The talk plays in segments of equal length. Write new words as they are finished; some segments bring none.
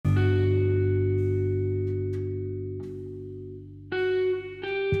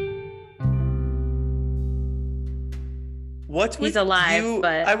What's He's with alive, you?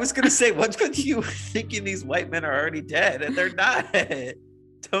 but I was gonna say, what's with you thinking these white men are already dead and they're not?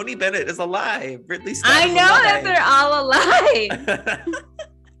 Tony Bennett is alive. Ridley Scott I is know that they're all alive.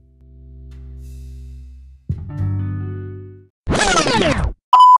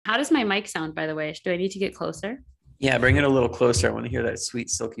 How does my mic sound, by the way? Do I need to get closer? Yeah, bring it a little closer. I want to hear that sweet,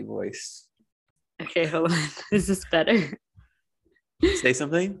 silky voice. Okay, hold on. Is this better? Say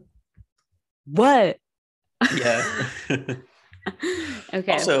something. What? Yeah.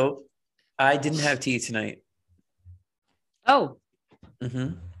 Okay. Also, I didn't have tea tonight. Oh.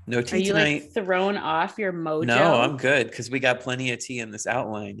 No tea Are you tonight. like thrown off your mojo? No, I'm good because we got plenty of tea in this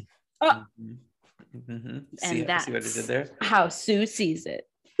outline. Oh. See what I did there? How Sue sees it.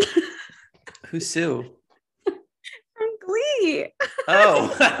 Who's Sue? From Glee. Oh.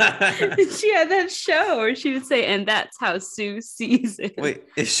 She had that show where she would say, and that's how Sue sees it. Wait,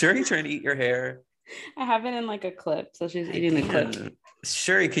 is Shuri trying to eat your hair? I have it in like a clip, so she's eating the clip.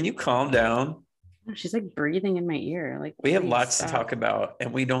 Shuri, can you calm down? She's like breathing in my ear. Like, we have lots to talk about,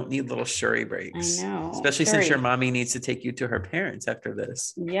 and we don't need little Shuri breaks. I know. Especially since your mommy needs to take you to her parents after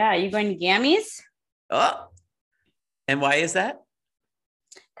this. Yeah, are you going to Gammy's? Oh. And why is that?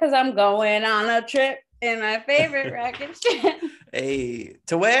 Because I'm going on a trip in my favorite rocket ship. Hey,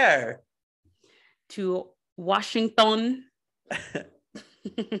 to where? To Washington,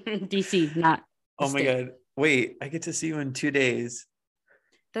 DC, not. Oh my God. Wait, I get to see you in 2 days.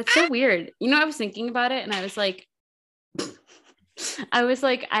 That's so weird. You know, I was thinking about it and I was like,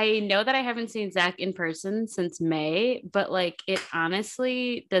 I know that I haven't seen Zach in person since May, but like it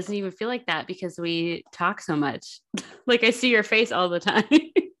honestly doesn't even feel like that because we talk so much. Like I see your face all the time.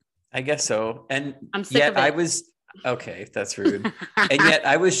 I guess so. And I'm sick of it. Okay, that's rude. And yet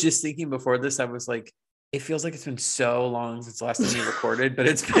I was just thinking before this, I was like, it feels like it's been so long since the last time we recorded, but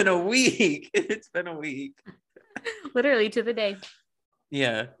it's been a week. It's been a week. Literally to the day.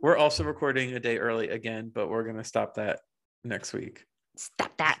 Yeah. We're also recording a day early again, but we're going to stop that next week.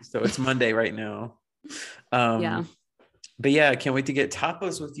 Stop that. So it's Monday right now. Yeah. But yeah, I can't wait to get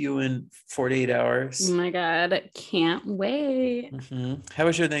tapas with you in 48 hours. Oh my God. Can't wait. How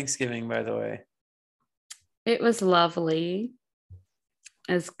was your Thanksgiving, by the way? It was lovely.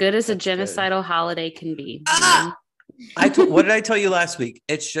 As good as a genocidal holiday can be. What did I tell you last week?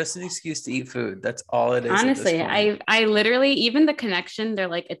 It's just an excuse to eat food. That's all it is. Honestly, I literally, even the connection they're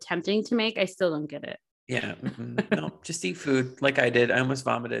like attempting to make, I still don't get it. Yeah. No, just eat food like I did. I almost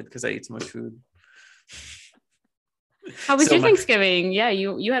vomited because I ate so much food. How was your Thanksgiving? Yeah,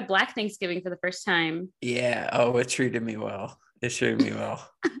 you had Black Thanksgiving for the first time. Yeah. Oh, it treated me well. It treated me well.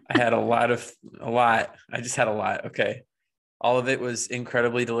 I had a lot. I just had a lot. Okay. All of it was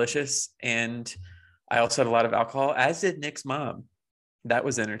incredibly delicious. And I also had a lot of alcohol, as did Nick's mom. That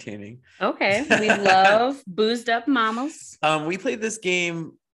was entertaining. Okay. We love boozed up mamas. We played this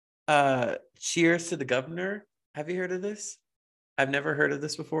game, Cheers to the Governor. Have you heard of this? I've never heard of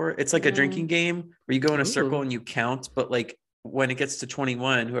this before. It's like a drinking game where you go in a circle and you count, but like when it gets to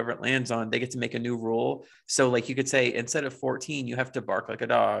 21, whoever it lands on, they get to make a new rule. So like you could say, instead of 14, you have to bark like a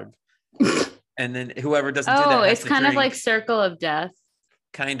dog. And then whoever doesn't do that. Oh, it's kind of like Circle of Death.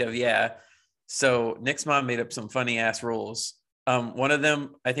 Kind of, yeah. So Nick's mom made up some funny ass rules. One of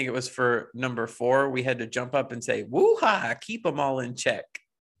them, I think it was for number 4, we had to jump up and say, woo-ha, keep them all in check.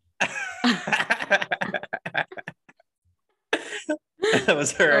 That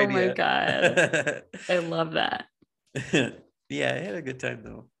was her idea. Oh my God. I love that. Yeah, I had a good time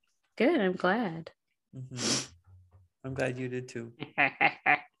though. Good, I'm glad. I'm glad you did too.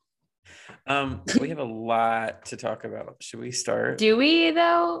 We have a lot to talk about. Should we start? Do we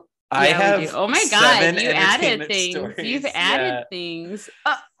though? I have. Oh my God, you added things. Stories. You've added things.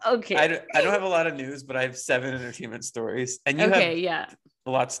 Okay. I don't have a lot of news, but I have 7 entertainment stories, and you have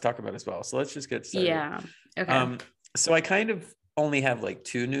a lot to talk about as well. So let's just get started. Yeah. Okay. So I kind of only have like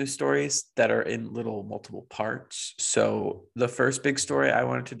 2 news stories that are in little multiple parts. So the first big story I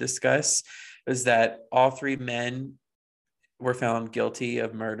wanted to discuss is that all 3 men were found guilty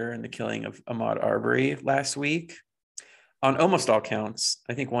of murder and the killing of Ahmaud Arbery last week on almost all counts.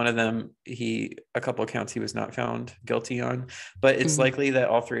 I think one of them, a couple of counts he was not found guilty on, but it's likely that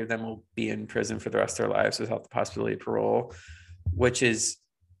all 3 of them will be in prison for the rest of their lives without the possibility of parole, which is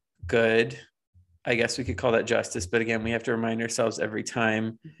good. I guess we could call that justice. But again, we have to remind ourselves every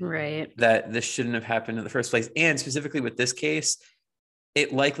time that this shouldn't have happened in the first place. And specifically with this case,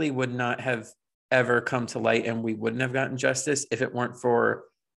 it likely would not have ever come to light and we wouldn't have gotten justice if it weren't for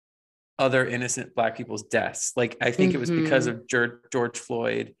other innocent Black people's deaths. Like, I think it was because of George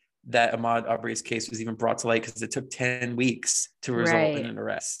Floyd that Ahmaud Arbery's case was even brought to light, because it took 10 weeks to result in an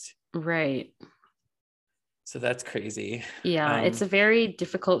arrest. Right. So that's crazy. Yeah, it's a very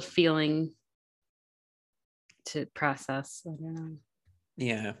difficult feeling to process. I don't know.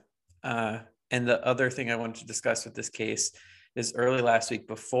 Yeah. And the other thing I wanted to discuss with this case is early last week,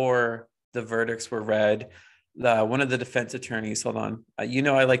 before the verdicts were read, one of the defense attorneys, hold on,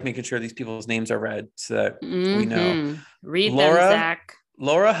 I like making sure these people's names are read so that we know. Read them, Zach.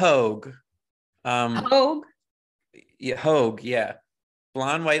 Laura Hogue. Hogue? Yeah, Hogue, yeah.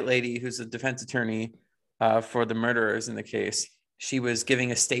 Blonde white lady who's a defense attorney for the murderers in the case. She was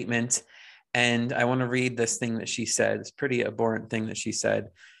giving a statement, and I want to read this thing that she said. It's a pretty abhorrent thing that she said.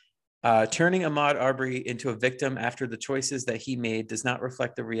 Turning Ahmaud Arbery into a victim after the choices that he made does not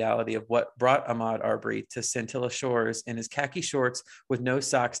reflect the reality of what brought Ahmaud Arbery to Scintilla Shores in his khaki shorts with no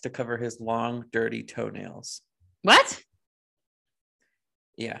socks to cover his long, dirty toenails. What?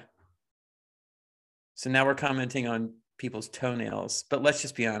 Yeah. So now we're commenting on people's toenails, but let's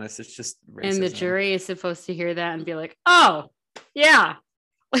just be honest, it's just racism. And the jury is supposed to hear that and be like, oh, yeah.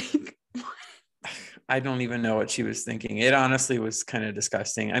 Like, I don't even know what she was thinking. It honestly was kind of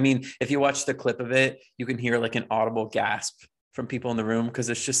disgusting. I mean, if you watch the clip of it, you can hear like an audible gasp from people in the room, because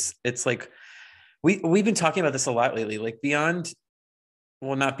it's like we've been talking about this a lot lately, like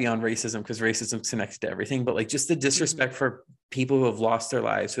not beyond racism, because racism is connected to everything, but like just the disrespect for people who have lost their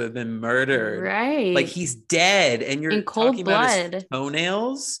lives, who have been murdered. Right. Like he's dead and you're in cold talking blood about his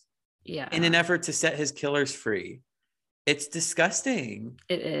toenails in an effort to set his killers free. It's disgusting.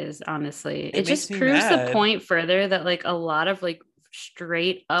 It is, honestly. It It just proves the point further that like a lot of like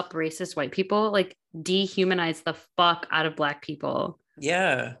straight up racist white people like dehumanize the fuck out of Black people.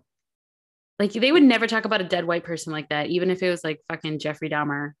 Yeah. Like they would never talk about a dead white person like that, even if it was like fucking Jeffrey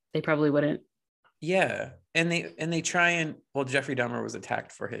Dahmer. They probably wouldn't. Yeah. And they try and, well, Jeffrey Dahmer was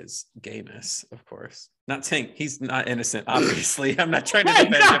attacked for his gayness, of course. Not saying he's not innocent, obviously. I'm not trying to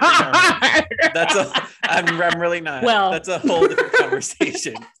defend Jeffrey Dahmer. I'm really not. Well, that's a whole different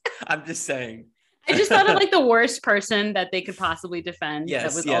conversation. I'm just saying. I just thought of like the worst person that they could possibly defend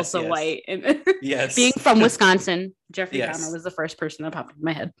that was also white. And yes. Being from Wisconsin, Jeffrey Dahmer was the first person that popped in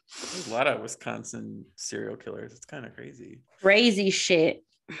my head. There's a lot of Wisconsin serial killers. It's kind of crazy. Crazy shit.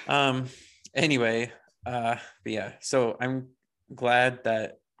 Anyway, but yeah, so I'm glad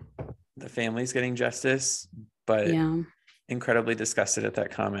that the family's getting justice, but incredibly disgusted at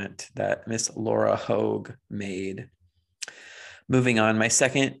that comment that Miss Laura Hogue made. Moving on, my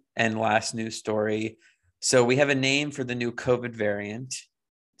second and last news story. So we have a name for the new COVID variant.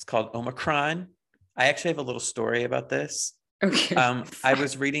 It's called Omicron. I actually have a little story about this. Okay. I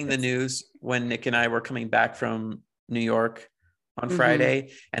was reading the news when Nick and I were coming back from New York on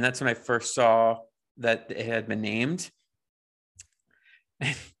Friday, and that's when I first saw that it had been named.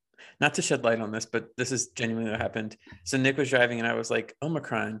 Not to shed light on this, but this is genuinely what happened. So Nick was driving and I was like,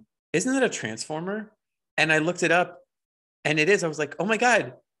 Omicron, isn't that a transformer? And I looked it up and it is. I was like, oh my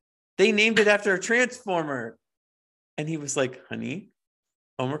God, they named it after a transformer. And he was like, honey,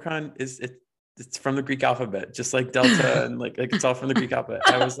 Omicron it's from the Greek alphabet, just like Delta and like it's all from the Greek alphabet.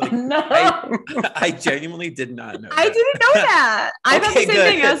 I was like, no, I genuinely did not know. I didn't know that. I thought the same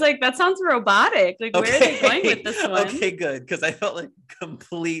thing. I was like, that sounds robotic. Like, where are they going with this one? Okay, good. Because I felt like a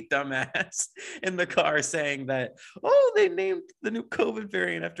complete dumbass in the car saying that, oh, they named the new COVID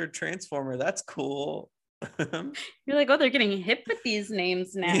variant after Transformer. That's cool. You're like, oh, they're getting hip with these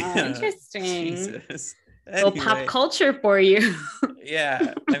names now. Yeah, interesting. Jesus. Anyway. Little pop culture for you.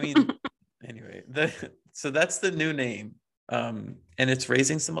 Yeah. I mean, anyway, so that's the new name. And it's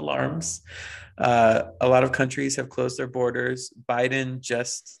raising some alarms. A lot of countries have closed their borders. Biden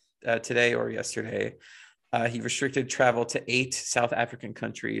just today or yesterday, he restricted travel to 8 South African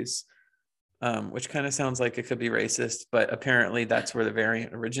countries, which kind of sounds like it could be racist, but apparently that's where the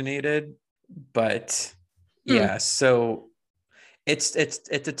variant originated. But yeah, so it's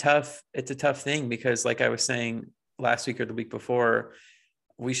a tough thing, because like I was saying last week or the week before,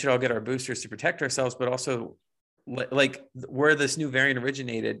 we should all get our boosters to protect ourselves, but also like where this new variant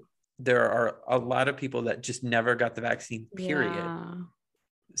originated, there are a lot of people that just never got the vaccine, period. Yeah.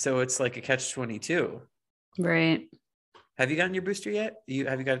 So it's like a catch-22. Right. Have you gotten your booster yet?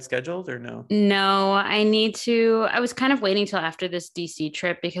 Have you got it scheduled or no? No, I need to. I was kind of waiting till after this DC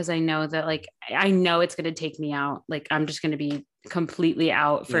trip, because I know that I know it's going to take me out. Like I'm just going to be completely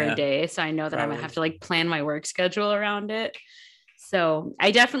out for a day. So I know that I'm going to have to plan my work schedule around it. So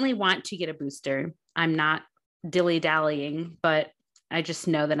I definitely want to get a booster. I'm not dilly-dallying, but I just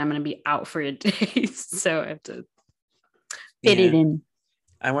know that I'm going to be out for a day. So I have to fit it in.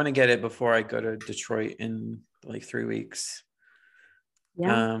 I want to get it before I go to Detroit in like 3 weeks.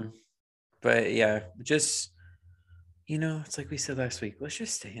 Yeah. But yeah, just, it's like we said last week, let's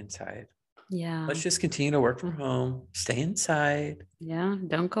just stay inside. Yeah. Let's just continue to work from home, stay inside. Yeah.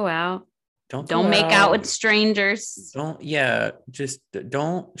 Don't go out. Don't make out with strangers. Just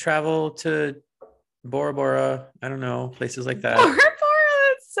don't travel to Bora Bora. I don't know, places like that. Bora Bora,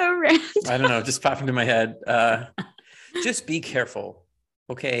 that's so random. I don't know, just popped into my head. Just be careful,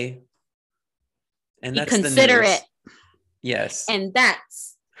 okay? And that's considerate. Yes. And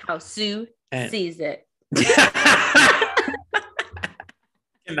that's how Sue sees it.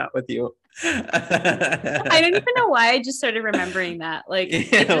 Not with you. I don't even know why I just started remembering that. Like,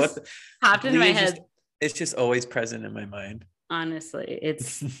 it just popped into my head. It's just always present in my mind. Honestly,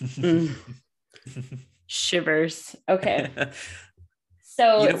 it's shivers. Okay.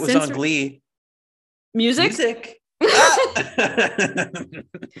 So it was on Glee. Music. Well,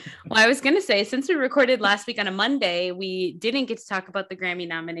 I was going to say, since we recorded last week on a Monday, we didn't get to talk about the Grammy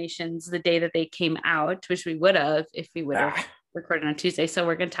nominations the day that they came out, which we would have if we would have recorded on Tuesday. So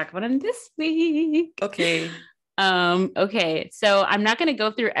we're going to talk about them this week. Okay. Okay. So I'm not going to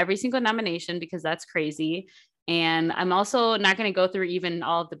go through every single nomination because that's crazy. And I'm also not going to go through even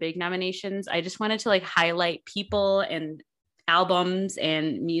all of the big nominations. I just wanted to like highlight people and albums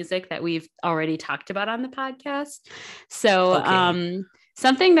and music that we've already talked about on the podcast. So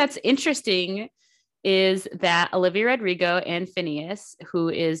something that's interesting is that Olivia Rodrigo and Finneas, who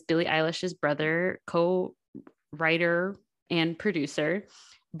is Billie Eilish's brother, co-writer and producer,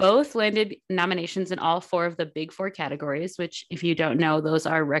 both landed nominations in all 4 of the big 4 categories, which, if you don't know, those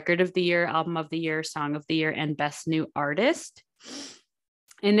are Record of the Year, Album of the Year, Song of the Year, and Best New Artist.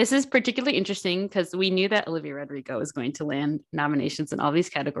 And this is particularly interesting because we knew that Olivia Rodrigo was going to land nominations in all these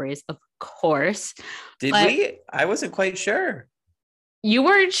categories, of course. Did we? I wasn't quite sure. You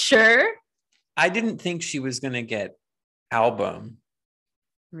weren't sure? I didn't think she was going to get album.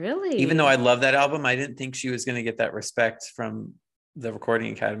 Really? Even though I love that album, I didn't think she was going to get that respect from the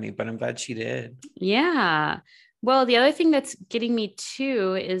Recording Academy, but I'm glad she did. Yeah. Well, the other thing that's getting me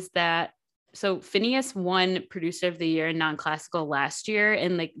too is that so Finneas won Producer of the Year in Non-Classical last year,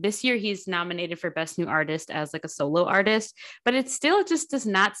 and like this year he's nominated for Best New Artist as like a solo artist, but it still just does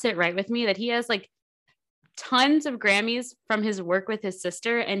not sit right with me that he has like tons of Grammys from his work with his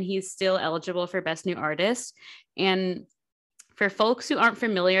sister and he's still eligible for Best New Artist. And for folks who aren't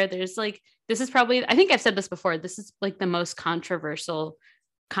familiar, there's like, this is probably, I think I've said this before, this is like the most controversial.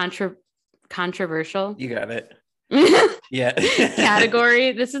 You got it. Yeah.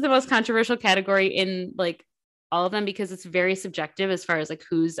 Category. This is the most controversial category in like all of them because it's very subjective as far as like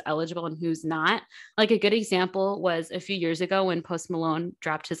who's eligible and who's not. Like a good example was a few years ago when Post Malone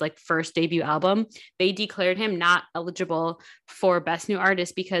dropped his like first debut album, they declared him not eligible for Best New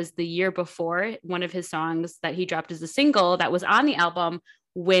Artist because the year before one of his songs that he dropped as a single that was on the album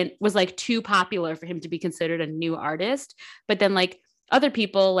was like too popular for him to be considered a new artist. But then like other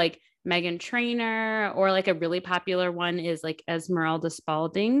people like Meghan Trainor or like a really popular one is like Esmeralda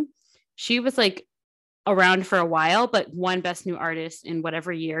Spalding. She was like around for a while, but won Best New Artist in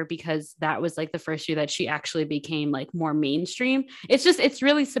whatever year because that was like the first year that she actually became like more mainstream. It's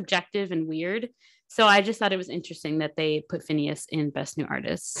really subjective and weird. So I just thought it was interesting that they put Finneas in Best New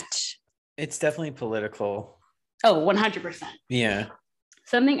Artist. It's definitely political. Oh, 100%. Yeah.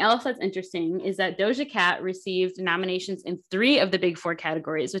 Something else that's interesting is that Doja Cat received nominations in 3 of the big 4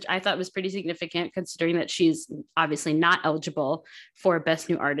 categories, which I thought was pretty significant considering that she's obviously not eligible for Best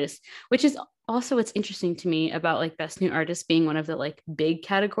New Artist, which is also what's interesting to me about like Best New Artist being one of the like big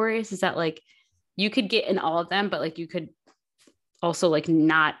categories is that like you could get in all of them, but like you could also like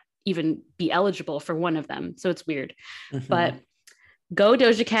not even be eligible for one of them. So it's weird. Mm-hmm. But go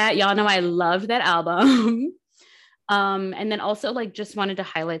Doja Cat. Y'all know I loved that album. And then also like just wanted to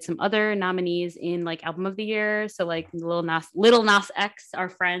highlight some other nominees in like Album of the Year. So like Lil Nas X, our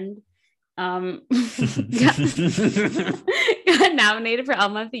friend, got nominated for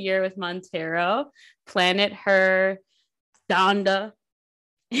Album of the Year with Montero, Planet Her, Donda,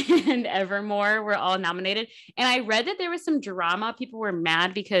 and Evermore were all nominated. And I read that there was some drama. People were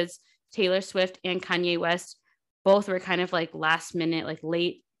mad because Taylor Swift and Kanye West both were kind of like last minute, like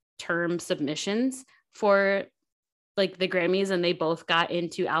late term submissions for like the Grammys, and they both got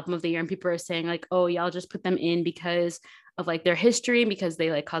into Album of the Year, and people are saying like, oh, y'all just put them in because of like their history and because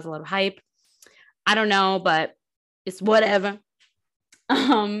they like cause a lot of hype. I don't know, but it's whatever.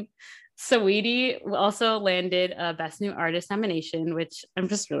 Saweetie also landed a Best New Artist nomination, which I'm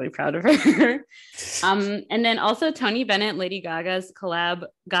just really proud of her. And then also Tony Bennett, Lady Gaga's collab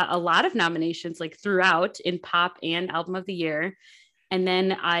got a lot of nominations like throughout in pop and Album of the Year. And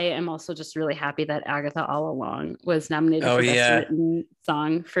then I am also just really happy that Agatha All Along was nominated for Best Written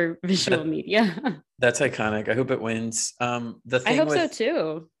Song for Visual Media. That's iconic. I hope it wins. I hope so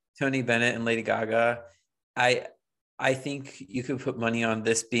too. Tony Bennett and Lady Gaga. I think you could put money on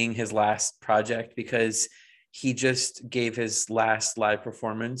this being his last project because he just gave his last live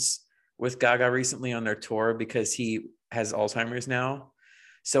performance with Gaga recently on their tour because he has Alzheimer's now.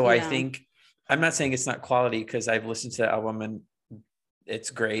 So I think, I'm not saying it's not quality because I've listened to the album and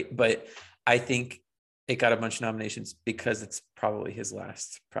it's great, but I think it got a bunch of nominations because it's probably his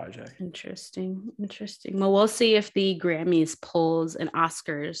last project. Interesting. Well, we'll see if the Grammys pulls an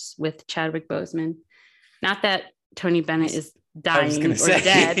Oscars with Chadwick Boseman. Not that Tony Bennett is dying or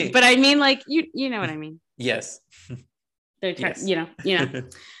dead, but I mean, like, you know what I mean? Yes. They're you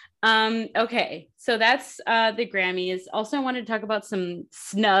know. Okay, so that's the Grammys. Also, I wanted to talk about some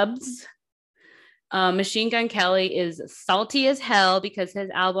snubs. Machine Gun Kelly is salty as hell because his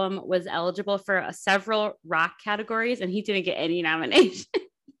album was eligible for several rock categories and he didn't get any nominations.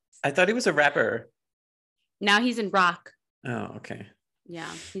 I thought he was a rapper. Now he's in rock. Oh, okay.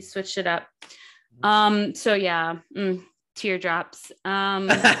 Yeah, he switched it up. So yeah, teardrops.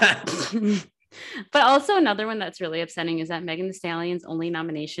 But also another one that's really upsetting is that Megan Thee Stallion's only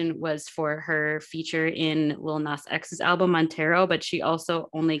nomination was for her feature in Lil Nas X's album Montero, but she also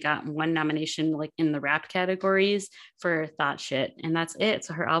only got one nomination like in the rap categories for Thought Shit, and that's it.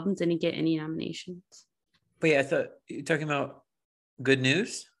 So her album didn't get any nominations. Wait, I thought you're talking about Good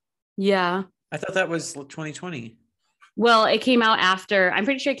News? Yeah. I thought that was 2020. Well, it came out after. I'm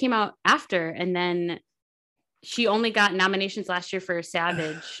pretty sure it came out after, and then she only got nominations last year for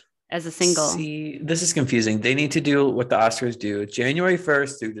Savage as a single. See, this is confusing. They need to do what the Oscars do, January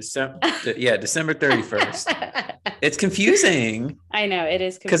 1st through December 31st. It's confusing. I know, it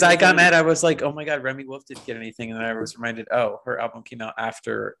is confusing. Because I got mad. I was like, oh my God, Remy Wolf didn't get anything. And then I was reminded, oh, her album came out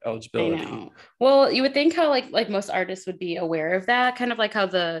after eligibility. I know. Well, you would think how like most artists would be aware of that, kind of like how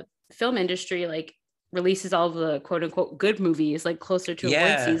the film industry like releases all the quote unquote good movies like closer to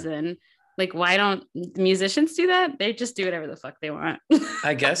award season. Like, why don't musicians do that? They just do whatever the fuck they want.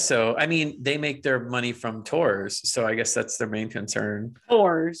 I guess so. I mean, they make their money from tours. So I guess that's their main concern.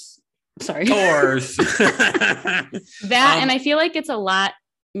 Tours. Sorry. Tours. That, and I feel like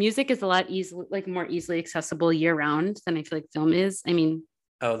music is a lot more easily accessible year round than I feel like film is. I mean.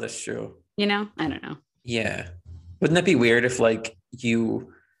 Oh, that's true. You know? I don't know. Yeah. Wouldn't that be weird if like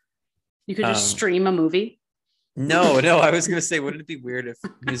you could just stream a movie? No, I was gonna say, wouldn't it be weird if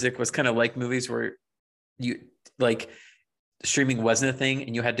music was kind of like movies where you like streaming wasn't a thing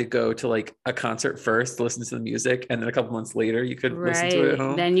and you had to go to like a concert first to listen to the music and then a couple months later you could listen to it at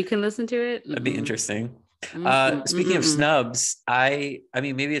home? Then you can listen to it. That'd be interesting. Speaking of snubs, I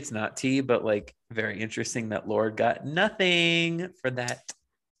mean maybe it's not tea, but like very interesting that Lorde got nothing for that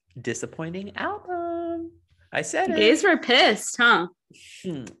disappointing album. I said it. Gays were pissed, huh?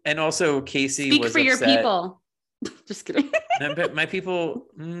 And also Casey Speak was for upset. your people. Just kidding. But my people,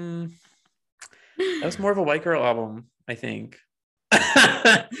 that was more of a white girl album, I think.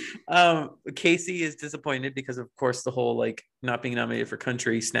 Casey is disappointed because of course the whole like not being nominated for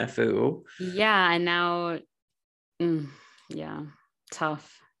country snafu. Yeah, and now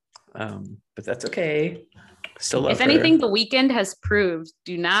tough. But that's okay. Still love if anything, The Weeknd has proved,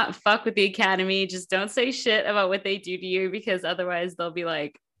 do not fuck with the Academy. Just don't say shit about what they do to you because otherwise they'll be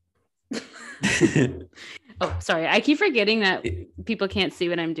like oh, sorry. I keep forgetting that people can't see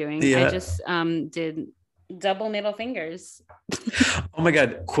what I'm doing. Yeah. I just did double middle fingers. Oh my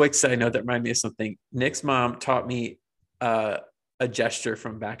God. Quick side note that reminded me of something. Nick's mom taught me a gesture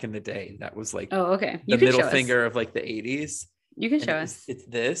from back in the day that was like the middle finger of like the 80s. You can show us. It's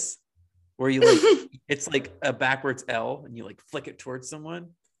this where you like it's like a backwards L and you like flick it towards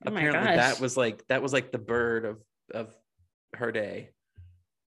someone. Oh apparently that was like the bird of her day.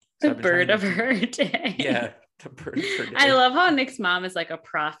 The bird of her day. Yeah, the bird of her day. I love how Nick's mom is like a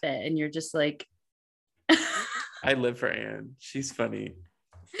prophet and you're just like I live for Anne. She's funny.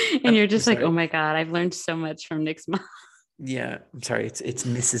 And you're just like, oh my God, I've learned so much from Nick's mom. Yeah, I'm sorry. It's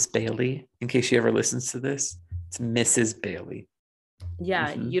Mrs. Bailey. In case she ever listens to this, it's Mrs. Bailey.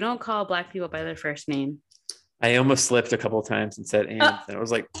 Yeah, you don't call Black people by their first name. I almost slipped a couple of times and said Anne, and I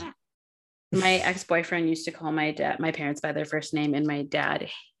was like. My ex-boyfriend used to call my parents by their first name, and my dad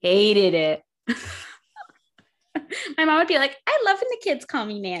hated it. My mom would be like, I love when the kids call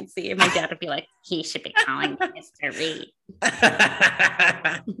me Nancy. And my dad would be like, he should be calling me Mr. Reed.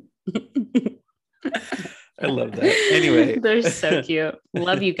 I love that. Anyway. They're so cute.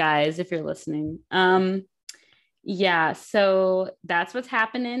 Love you guys if you're listening. Yeah, so that's what's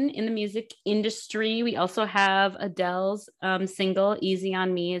happening in the music industry. We also have Adele's single Easy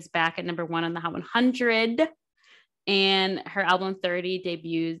on Me is back at number 1 on the Hot 100, and her album 30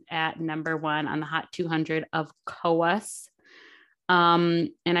 debuts at number 1 on the Hot 200 of COAS.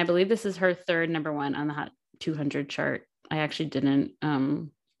 And I believe this is her third number one on the Hot 200 chart. I actually didn't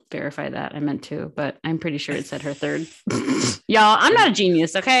verify that. I meant to, but I'm pretty sure it said her third. Y'all, I'm not a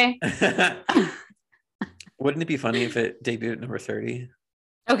genius, okay? Wouldn't it be funny if it debuted at number 30?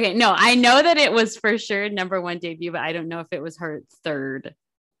 Okay, no, I know that it was for sure number one debut, but I don't know if it was her third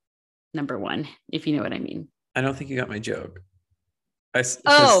number one, if you know what I mean. I don't think you got my joke. Yeah,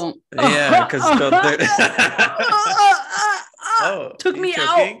 because took me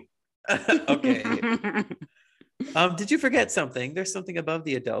out. Okay. Did you forget something? There's something above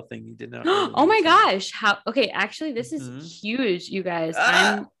the Adele thing you did not. Really oh my gosh! Okay, actually, this is huge, you guys.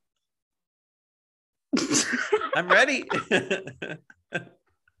 I'm ready.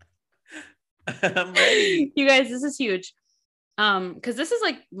 I'm ready. You guys, this is huge. Because this is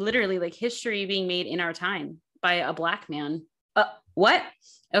like literally like history being made in our time by a Black man. What?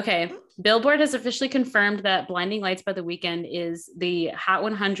 Okay. Billboard has officially confirmed that Blinding Lights by The Weeknd is the Hot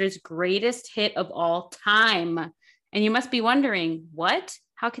 100's greatest hit of all time. And you must be wondering, what?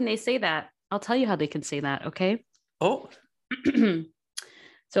 How can they say that? I'll tell you how they can say that, okay? Oh.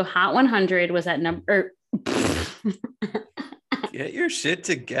 So Hot 100 was at number... Get your shit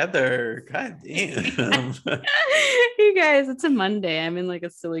together. God damn. You guys, it's a Monday. I'm in like a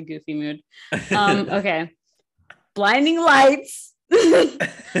silly, goofy mood. Okay. Blinding Lights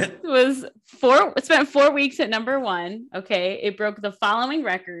spent 4 weeks at number one. Okay. It broke the following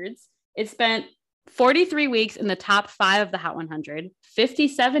records. It spent 43 weeks in the top 5 of the Hot 100,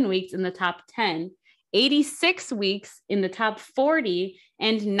 57 weeks in the top 10, 86 weeks in the top 40,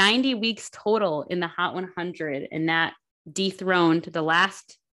 and 90 weeks total in the Hot 100. And that dethroned the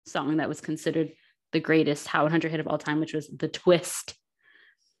last song that was considered the greatest Hot 100 hit of all time, which was The Twist.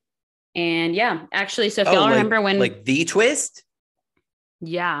 And yeah, actually, so if y'all remember when... Like The Twist?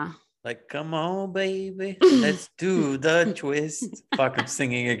 Yeah. Like, come on, baby, let's do the twist. Fuck, I'm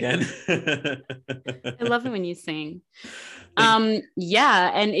singing again. I love it when you sing.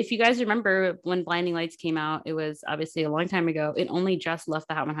 Yeah, and if you guys remember when Blinding Lights came out, it was obviously a long time ago. It only just left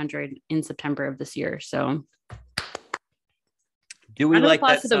the Hot 100 in September of this year. So do we like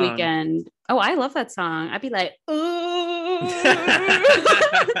that song? The Weeknd. Oh, I love that song. I'd be like, ooh.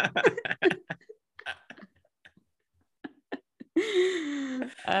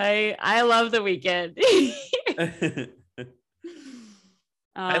 I love The Weeknd.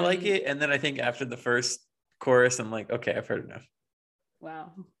 I like it, and then I think after the first chorus, I'm like, okay, I've heard enough.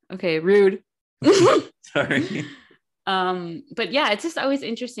 Wow. Okay, rude. Sorry. But yeah, it's just always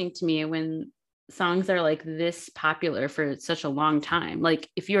interesting to me when songs are like this popular for such a long time. Like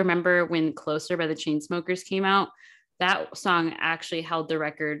if you remember when Closer by the Chainsmokers came out, that song actually held the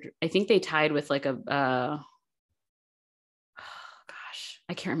record. I think they tied with like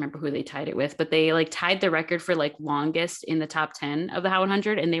I can't remember who they tied it with, but they like tied the record for like longest in the top 10 of the Hot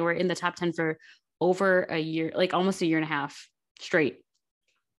 100. And they were in the top 10 for over a year, like almost a year and a half straight.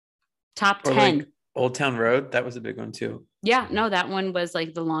 Top 10. Like Old Town Road. That was a big one too. Yeah, no, that one was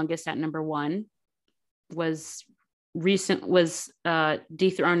like the longest at number one. Was dethroning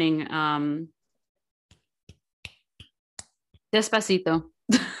Despacito.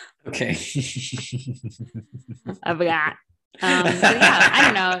 Okay. I forgot. Yeah, I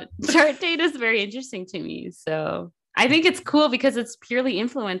don't know. Chart data is very interesting to me. So I think it's cool because it's purely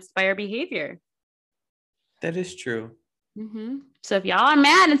influenced by our behavior. That is true. Mm-hmm. So if y'all are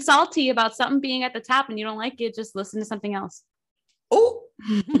mad and salty about something being at the top and you don't like it, just listen to something else. Oh.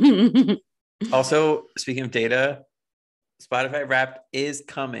 Also, speaking of data, Spotify Wrapped is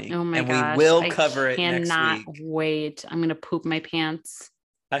coming. Oh my gosh, we will cover it next week. I cannot wait. I'm gonna poop my pants.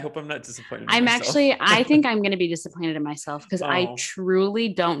 I hope I'm not disappointed. I think I'm going to be disappointed in myself because I truly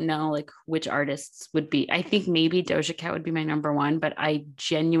don't know like which artists would be. I think maybe Doja Cat would be my number one, but I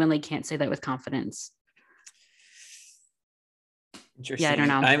genuinely can't say that with confidence. Yeah, I don't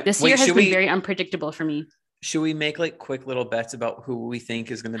know. This year has been very unpredictable for me. Should we make like quick little bets about who we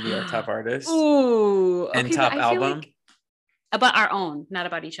think is going to be our top artist? Ooh, okay, and top album? About our own, not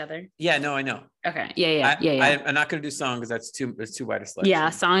about each other. Yeah, no, I know. Okay. Yeah. I'm not going to do song because it's too wide a selection. Yeah,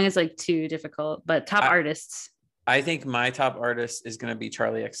 song is like too difficult, but top artists. I think my top artist is going to be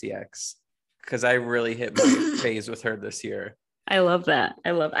Charli XCX because I really hit my phase with her this year. I love that.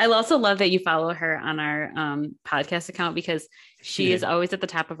 I also love that you follow her on our podcast account because she is always at the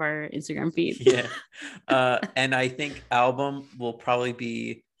top of our Instagram feed. Yeah. And I think album will probably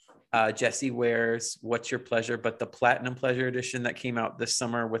be Jessie Ware's What's Your Pleasure, but the Platinum Pleasure edition that came out this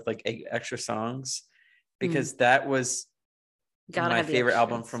summer with like 8 extra songs, because that was my favorite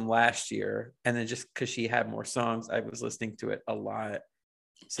album from last year. And then just because she had more songs, I was listening to it a lot.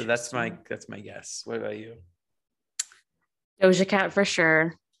 So that's my guess. What about you? Doja Cat for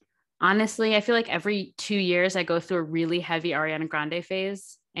sure. Honestly, I feel like every 2 years I go through a really heavy Ariana Grande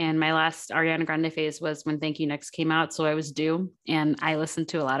phase. And my last Ariana Grande phase was when Thank You Next came out. So I was due. And I listened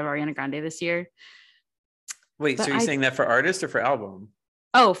to a lot of Ariana Grande this year. Wait, but so you're saying that for artist or for album?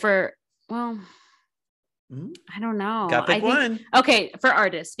 Oh, well, I don't know. Got pick one. Okay, for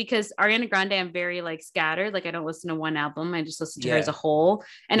artists, because Ariana Grande, I'm very like scattered. Like I don't listen to one album. I just listen to her as a whole.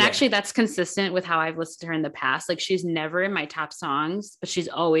 And actually that's consistent with how I've listened to her in the past. Like she's never in my top songs, but she's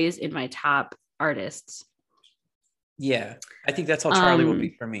always in my top artists. Yeah. I think that's how Charli will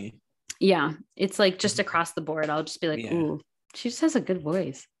be for me. Yeah. It's like just across the board. I'll just be like, ooh, she just has a good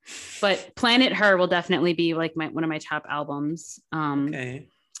voice. But Planet Her will definitely be like one of my top albums. Okay.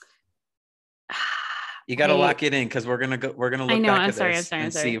 You got to lock it in because we're gonna look back at this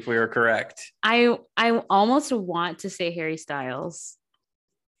and see if we were correct. I almost want to say Harry Styles.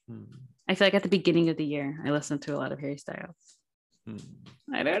 I feel like at the beginning of the year I listened to a lot of Harry Styles.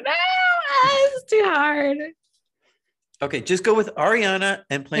 I don't know. It's too hard. Okay, just go with Ariana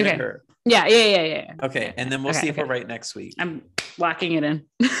and Planet Her. Yeah. Okay, and then we'll see if we're right next week. I'm locking it in.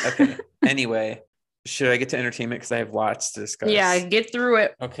 Okay. Anyway, should I get to entertainment because I have lots to discuss? Yeah, get through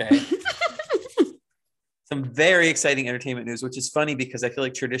it. Okay. Some very exciting entertainment news, which is funny because I feel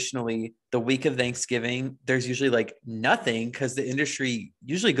like traditionally the week of Thanksgiving, there's usually like nothing because the industry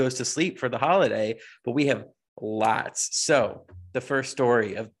usually goes to sleep for the holiday, but we have lots. So the first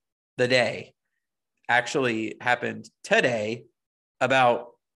story of the day actually happened today, about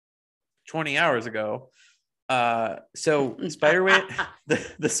 20 hours ago. So Spider-Man,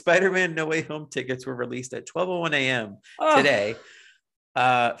 the Spider-Man No Way Home tickets were released at 12:01 a.m. today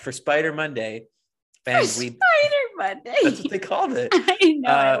for Spider Monday. And Spider Monday. That's what they called it. I know.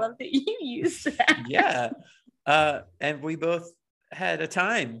 I love that you used that. Yeah. And we both had a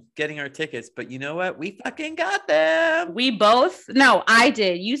time getting our tickets, but you know what? We fucking got them. No, I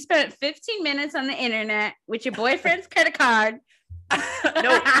did. You spent 15 minutes on the internet with your boyfriend's credit card.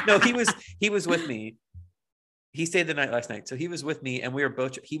 No, he was with me. He stayed the night last night. So he was with me and we were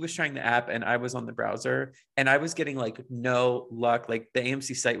both, he was trying the app and I was on the browser and I was getting like no luck. Like the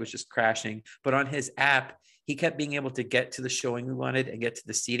AMC site was just crashing, but on his app, he kept being able to get to the showing we wanted and get to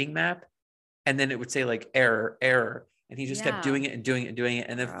the seating map. And then it would say like error. And he just kept doing it and doing it and doing it.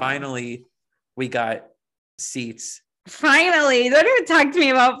 And then finally we got seats. Finally, don't even talk to me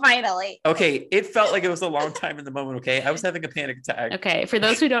about finally. Okay, it felt like it was a long time in the moment. Okay, I was having a panic attack. Okay, for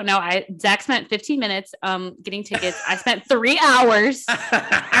those who don't know, Zach spent 15 minutes getting tickets. I spent 3 hours.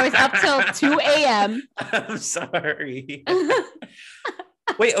 I was up till 2 a.m. I'm sorry.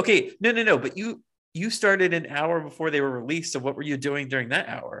 Wait, okay, no. But you started an hour before they were released. So what were you doing during that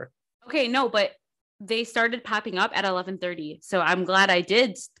hour? Okay, no, but they started popping up at 11:30. So I'm glad I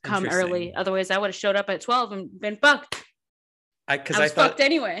did come early. Otherwise, I would have showed up at 12 and been fucked. I was fucked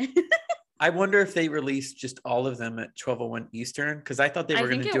anyway. I wonder if they released just all of them at 12:01 Eastern because I thought they were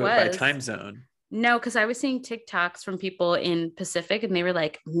going to do it by time zone. No, because I was seeing TikToks from people in Pacific and they were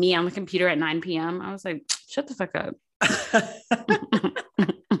like, me on the computer at 9 p.m. I was like, shut the fuck up.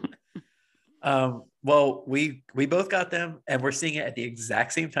 Well, we both got them and we're seeing it at the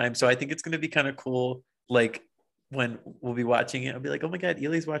exact same time. So I think it's going to be kind of cool. Like when we'll be watching it, I'll be like, oh my God,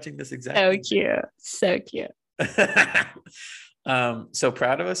 Ely's watching this exactly. So cute. So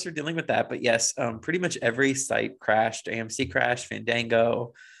proud of us for dealing with that. But yes, pretty much every site crashed. AMC crashed,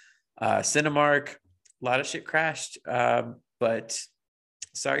 Fandango, Cinemark, a lot of shit crashed. But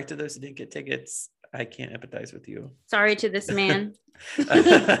sorry to those who didn't get tickets. I can't empathize with you. Sorry to this man.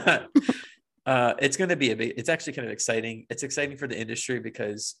 It's going to be it's actually kind of exciting. It's exciting for the industry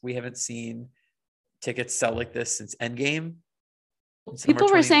because we haven't seen tickets sell like this since Endgame. People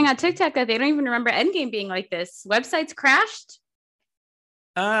were saying on TikTok that they don't even remember Endgame being like this. Websites crashed.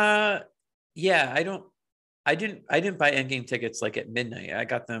 Yeah, I didn't buy Endgame tickets like at midnight. I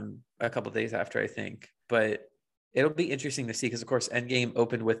got them a couple of days after, I think, but it'll be interesting to see because of course Endgame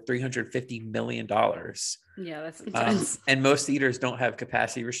opened with $350 million. Yeah, that's intense. And most theaters don't have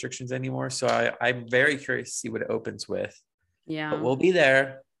capacity restrictions anymore. So I'm very curious to see what it opens with. Yeah. But we'll be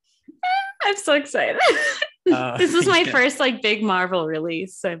there. I'm so excited. This is my first like big Marvel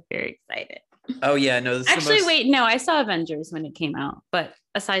release. So I'm very excited. Oh yeah, no. This Actually, wait, no, I saw Avengers when it came out, but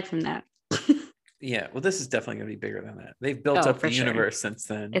aside from that. Yeah, well, this is definitely going to be bigger than that. They've built up the universe since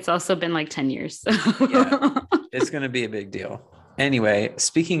then. It's also been like 10 years. So. Yeah, it's going to be a big deal. Anyway,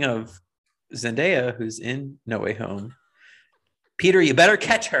 speaking of Zendaya, who's in No Way Home, Peter, you better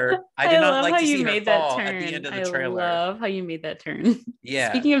catch her. I did not like to see her fall at the end of the trailer. I love how you made that turn.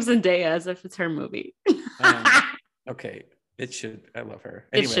 Yeah. Speaking of Zendaya, as if it's her movie. Okay, it should. I love her.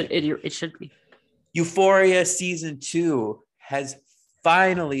 Anyway, it should be. Euphoria season 2 has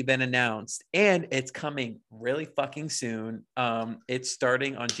finally been announced, and it's coming really fucking soon. It's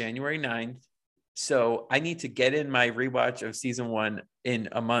starting on January 9th. So I need to get in my rewatch of season 1 in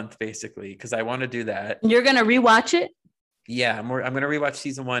a month, basically, because I want to do that. You're going to rewatch it? Yeah, I'm going to rewatch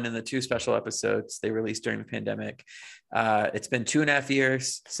season 1 and the 2 special episodes they released during the pandemic. It's been 2.5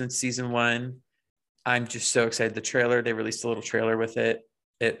 years since season 1. I'm just so excited. The trailer, they released a little trailer with it.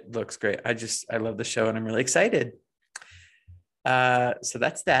 It looks great. I love the show and I'm really excited. So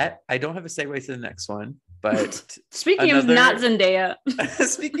that's that. I don't have a segue to the next one, but speaking of not Zendaya,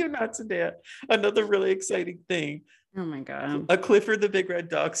 another really exciting thing. Oh my God. A Clifford the Big Red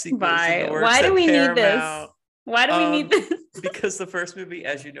Dog sequel. Why do we need this? Why do we need this? Because the first movie,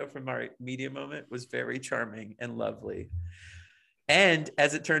 as you know from our media moment, was very charming and lovely. And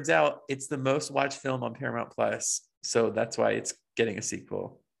as it turns out, it's the most watched film on Paramount Plus. So that's why it's getting a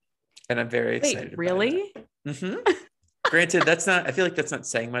sequel. And I'm very excited. Really? Mm-hmm. Granted, I feel like that's not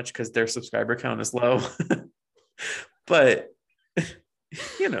saying much because their subscriber count is low. But,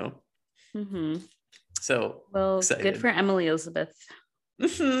 you know. Mm-hmm. So, well, excited. Good for Emily Elizabeth.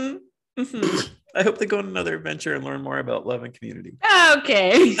 Mm-hmm. Mm-hmm. I hope they go on another adventure and learn more about love and community.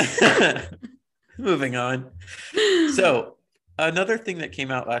 Okay. Moving on. So, another thing that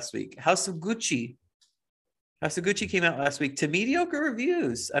came out last week, House of Gucci. House of Gucci came out last week to mediocre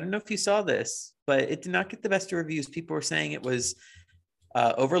reviews. I don't know if you saw this, but it did not get the best of reviews. People were saying it was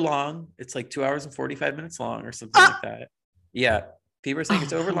over long. It's like 2 hours and 45 minutes long or something like that. Yeah. People are saying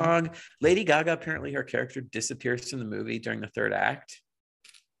it's over long. Lady Gaga, apparently her character disappears from the movie during the 3rd act.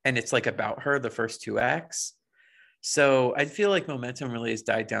 And it's like about her, the first 2 acts. So I feel like momentum really has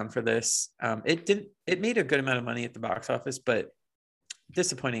died down for this. It made a good amount of money at the box office, but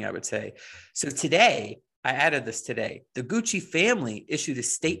disappointing, I would say. So today, I added this today. The Gucci family issued a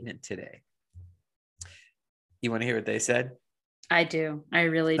statement today. You want to hear what they said? I do. I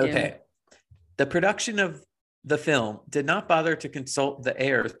really do. Okay. The production of the film did not bother to consult the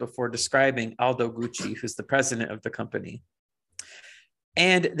heirs before describing Aldo Gucci, who's the president of the company.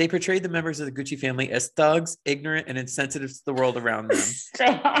 And they portrayed the members of the Gucci family as thugs, ignorant, and insensitive to the world around them.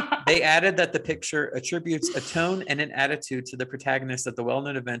 They added that the picture attributes a tone and an attitude to the protagonists of the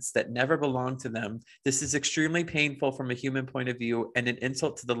well-known events that never belonged to them. This is extremely painful from a human point of view and an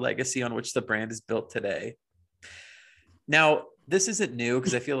insult to the legacy on which the brand is built today. Now, this isn't new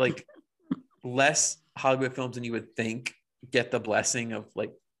because I feel like less Hollywood films than you would think get the blessing of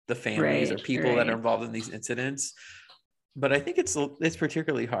like the families or people that are involved in these incidents. But I think it's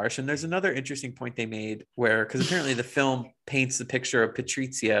particularly harsh. And there's another interesting point they made where, because apparently the film paints the picture of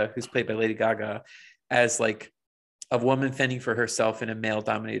Patrizia, who's played by Lady Gaga, as like a woman fending for herself in a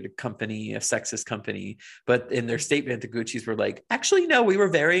male-dominated company, a sexist company. But in their statement, the Gucci's were like, actually, no, we were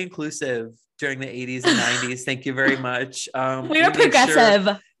very inclusive during the 80s and 90s. Thank you very much. We were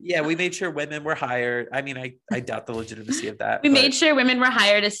progressive. We made sure women were hired. I mean, I doubt the legitimacy of that. We made sure women were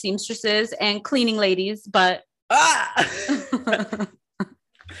hired as seamstresses and cleaning ladies, but...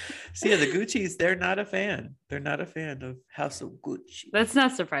 So yeah, the Gucci's, they're not a fan. They're not a fan of House of Gucci. That's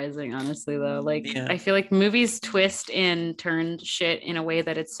not surprising, honestly, though. Like, yeah. I feel like movies twist and turn shit in a way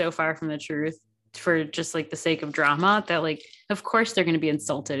that it's so far from the truth for just like the sake of drama that, like, of course they're going to be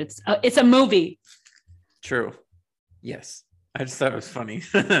insulted. It's a movie. True. Yes. I just thought it was funny.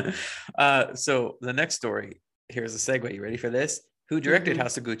 So the next story, here's a segue. You ready for this? Who directed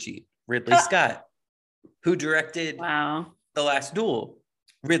House of Gucci? Ridley Scott. Who directed The Last Duel?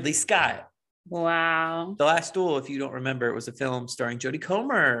 Ridley Scott. Wow. The Last Duel, if you don't remember, it was a film starring Jodie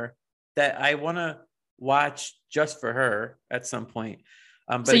Comer that I want to watch just for her at some point.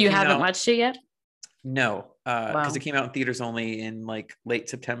 But so you haven't watched it yet? No, because it came out in theaters only in like late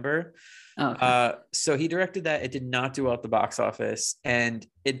September. Oh, okay. So he directed that. It did not do well at the box office. And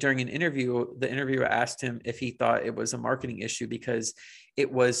during an interview, the interviewer asked him if he thought it was a marketing issue because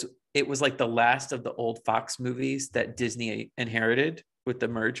it was like the last of the old Fox movies that Disney inherited with the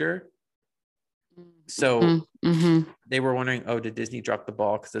merger. So they were wondering, did Disney drop the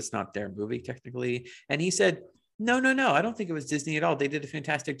ball because it's not their movie technically? And he said, no, I don't think it was Disney at all. They did a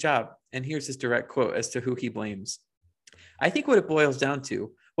fantastic job. And here's his direct quote as to who he blames. I think what it boils down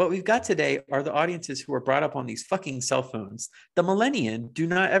to, what we've got today are the audiences who are brought up on these fucking cell phones. The millennium do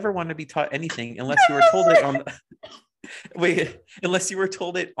not ever want to be taught anything unless you were told it on unless you were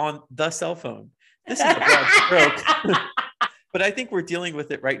told it on the cell phone. This is a broad stroke. But I think we're dealing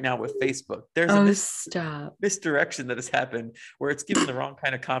with it right now with Facebook. There's a misdirection that has happened where it's given the wrong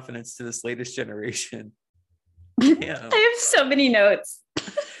kind of confidence to this latest generation. Yeah. I have so many notes.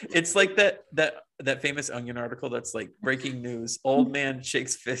 It's like that famous Onion article that's like breaking news. Old man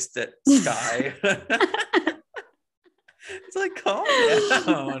shakes fist at sky. It's like, calm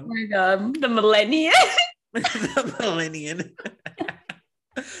Oh down. my God. The millennial. The millennium.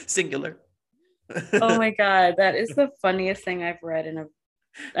 Singular. Oh my God. That is the funniest thing I've read and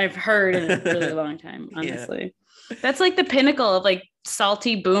I've heard in a really long time, honestly. Yeah. That's like the pinnacle of like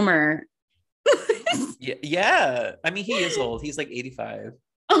salty boomer. Yeah. I mean, he is old. He's like 85.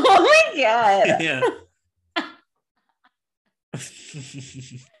 Oh my God. Yeah.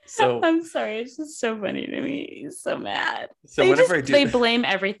 So I'm sorry, it's just so funny to me. He's so mad. So they blame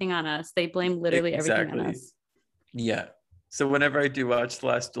everything on us. They blame literally everything on us. Yeah. So whenever I do watch The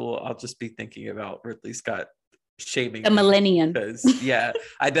Last Duel, I'll just be thinking about Ridley Scott shaming the millennium. Because yeah,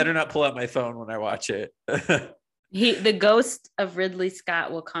 I better not pull out my phone when I watch it. The ghost of Ridley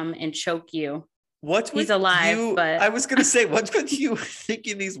Scott will come and choke you. He's alive, you, but I was gonna say, what's with you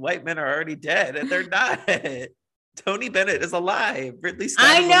thinking these white men are already dead and they're not? Tony Bennett is alive. Ridley Scott.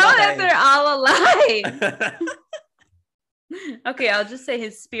 I know that they're all alive. Okay, I'll just say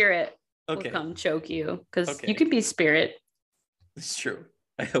his spirit will come choke you because you can be spirit. It's true.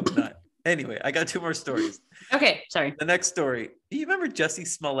 I hope not. Anyway, I got 2 more stories. Okay, sorry. The next story. Do you remember Jussie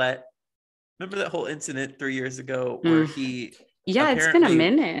Smollett? Remember that whole incident 3 years ago where he... Yeah, it's been a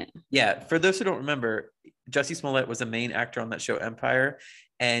minute. Yeah, for those who don't remember, Jussie Smollett was a main actor on that show Empire,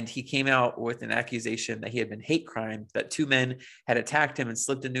 and he came out with an accusation that he had been hate crime, that 2 men had attacked him and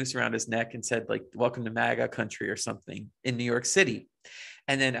slipped a noose around his neck and said, like, welcome to MAGA country or something in New York City.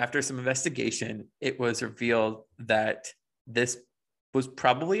 And then after some investigation, it was revealed that this was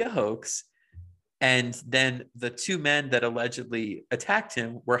probably a hoax. And then the 2 men that allegedly attacked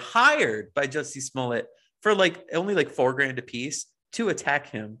him were hired by Jussie Smollett for like only like $4,000 a piece to attack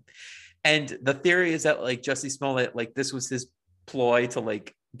him. And the theory is that like Jussie Smollett, like this was his ploy to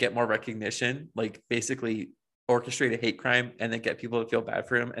like get more recognition, like basically orchestrate a hate crime and then get people to feel bad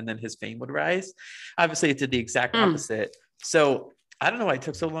for him. And then his fame would rise. Obviously it did the exact opposite. So I don't know why it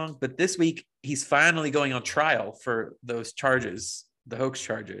took so long, but this week he's finally going on trial for those charges, the hoax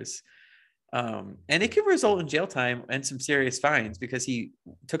charges. And it could result in jail time and some serious fines because he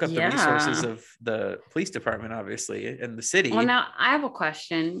took up the resources of the police department, obviously, and the city. Well, now I have a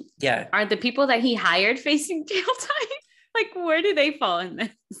question. Yeah. Are the people that he hired facing jail time? Like, where do they fall in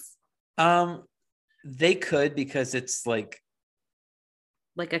this? They could, because it's like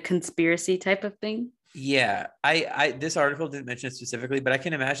a conspiracy type of thing. Yeah. I this article didn't mention it specifically, but I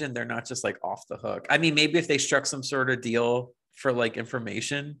can imagine they're not just like off the hook. I mean, maybe if they struck some sort of deal for like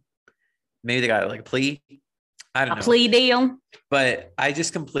information, maybe they got like a plea. I don't know. A plea deal. But I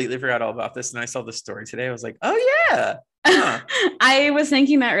just completely forgot all about this. And I saw the story today. I was like, oh yeah. Huh. I was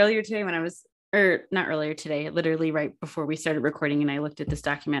thinking that earlier today not earlier today, literally right before we started recording. And I looked at this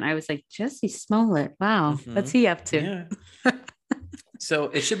document. I was like, Jussie Smollett. Wow. What's he up to? Yeah. So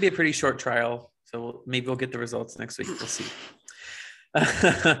it should be a pretty short trial. So maybe we'll get the results next week. We'll see.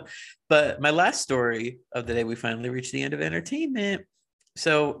 But my last story of the day, we finally reached the end of entertainment.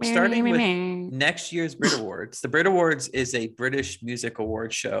 So starting with next year's Brit Awards, the Brit Awards is a British music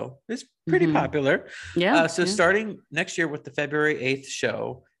award show. It's pretty popular. Yeah. Starting next year with the February 8th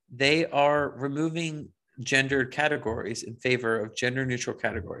show, they are removing gendered categories in favor of gender neutral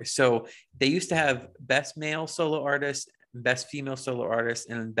categories. So they used to have best male solo artist, best female solo artist,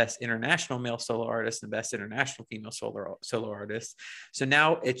 and best international male solo artist, and best international female solo artist. So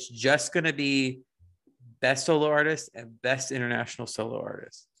now it's just going to be best solo artist and best international solo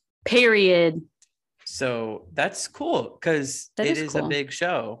artist. Period. So that's cool because it is cool. A big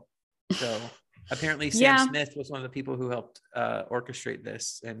show. So apparently Sam Smith was one of the people who helped orchestrate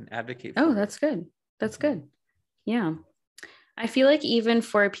this and advocate for it. That's good. That's good. Yeah. I feel like even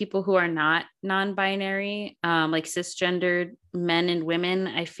for people who are not non-binary, like cisgendered men and women,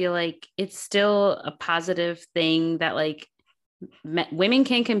 I feel like it's still a positive thing that like women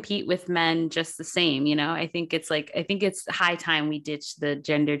can compete with men just the same. You know, I think it's high time we ditch the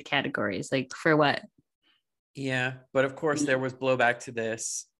gendered categories. Like for what? Yeah. But of course there was blowback to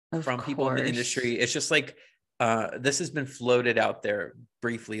this from people in the industry. It's just like, this has been floated out there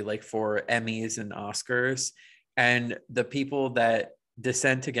briefly, like for Emmys and Oscars. And the people that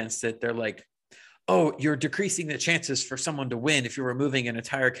dissent against it, they're like, oh, you're decreasing the chances for someone to win if you're removing an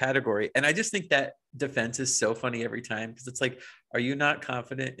entire category. And I just think that defense is so funny every time because it's like, are you not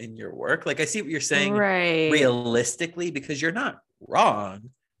confident in your work? Like, I see what you're saying realistically because you're not wrong,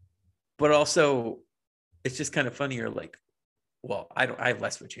 but also it's just kind of funny. You're like, well, I have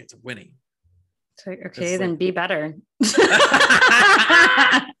less of a chance of winning. It's like, okay, then be better.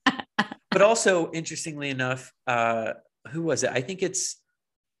 But also, interestingly enough, who was it? I think it's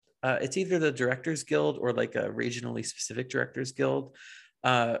either the Directors Guild or like a regionally specific Directors Guild.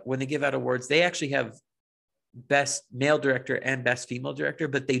 When they give out awards, they actually have best male director and best female director,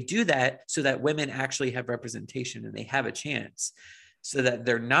 but they do that so that women actually have representation and they have a chance, so that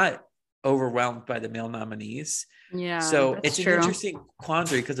they're not overwhelmed by the male nominees. Yeah. So it's an interesting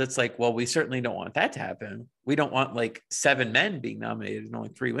quandary, because it's like, well, we certainly don't want that to happen. We don't want like 7 men being nominated and only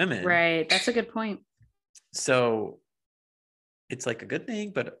 3 women. Right. That's a good point. So it's like a good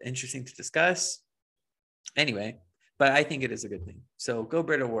thing, but interesting to discuss. Anyway, but I think it is a good thing. So go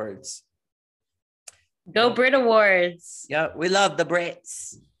Brit Awards. Go Brit Awards. Yeah, we love the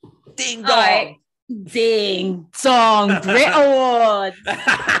Brits. Ding dong. Right. Ding dong Brit Awards.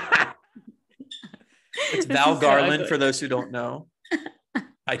 It's Val Garland, for those who don't know.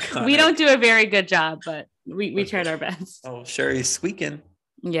 Iconic. We don't do a very good job, but we tried our best. Oh, Sherry's squeaking.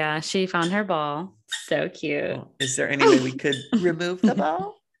 Yeah, she found her ball. So cute. Oh, is there any way we could remove the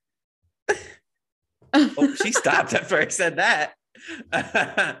ball? Oh, she stopped after I said that.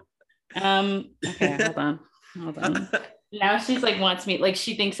 Okay, hold on. Now she's like wants me, like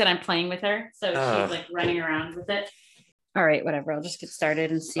she thinks that I'm playing with her, so she's like running around with it. All right, whatever. I'll just get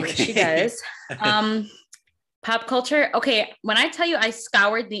started and see what she does. Pop culture. Okay, when I tell you I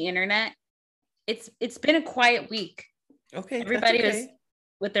scoured the internet, it's been a quiet week. Okay, everybody was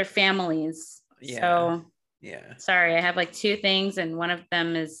with their families. Yeah. So yeah. Sorry, I have like 2 things, and one of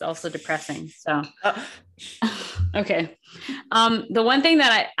them is also depressing. So okay. The one thing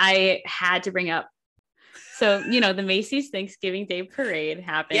that I had to bring up. So, the Macy's Thanksgiving Day Parade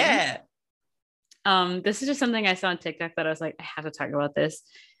happened. Yeah. This is just something I saw on TikTok that I was like, I have to talk about this.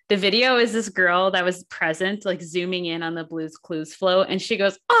 The video is this girl that was present, like zooming in on the Blue's Clues float, and she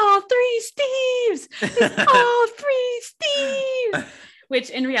goes, "All 3 Steves! It's all 3 Steves!"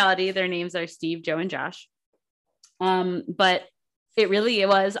 Which in reality, their names are Steve, Joe, and Josh. But it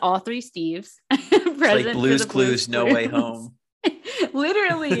was all 3 Steves present. Like Blue's Clues, No Way Home.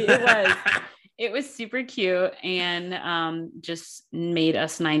 Literally, it was. It was super cute, and just made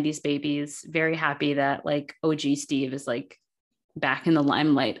us 90s babies very happy that like OG Steve is like back in the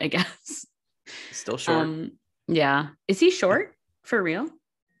limelight, I guess. Still short. Yeah. Is he short for real?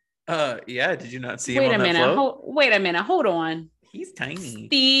 Yeah. Did you not see him on that float? Wait a minute. Hold on. He's tiny.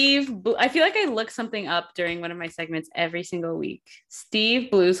 Steve. I feel like I look something up during one of my segments every single week.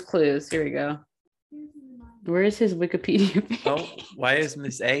 Steve Blue's Clues. Here we go. Where is his Wikipedia page? Oh, why is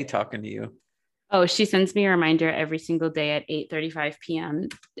Miss A talking to you? Oh, she sends me a reminder every single day at 8:35 p.m.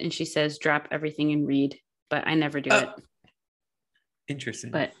 and she says, drop everything and read, but I never do it.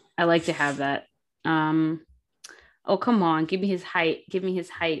 Interesting. But I like to have that. Oh, come on. Give me his height. Oh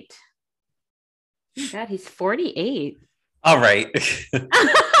my God, he's 48. All right. Okay.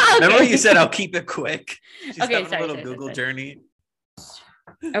 Remember when you said I'll keep it quick? She's having a little Google journey.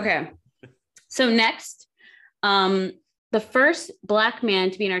 Okay. So next, the first Black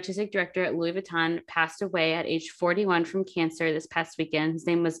man to be an artistic director at Louis Vuitton passed away at age 41 from cancer this past weekend. His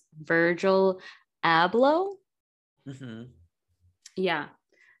name was Virgil Abloh. Mm-hmm. Yeah.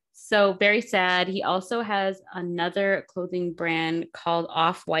 So very sad. He also has another clothing brand called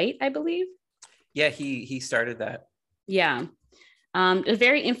Off-White, I believe. Yeah, he started that. Yeah. A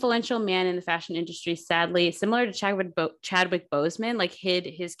very influential man in the fashion industry, sadly, similar to Chadwick Boseman, like hid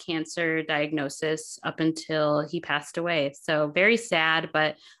his cancer diagnosis up until he passed away. So very sad,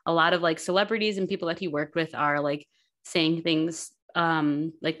 but a lot of like celebrities and people that he worked with are like saying things,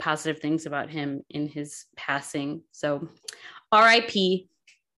 like positive things about him in his passing. So R.I.P.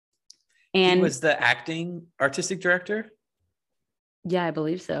 And he was the acting artistic director? Yeah, I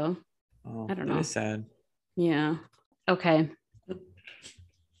believe so. Oh, I don't know. That is sad. Yeah. Okay.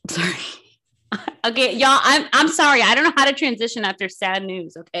 Sorry. Okay, y'all, I'm sorry. I don't know how to transition after sad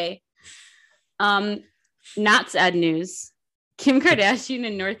news, okay? Not sad news. Kim Kardashian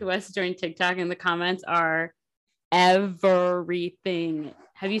and North West joined TikTok, and the comments are everything.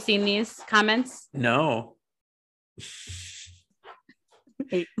 Have you seen these comments? No.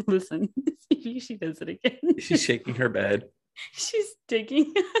 Hey, listen. She does it again. She's shaking her bed. She's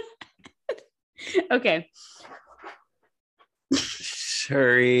digging. Okay.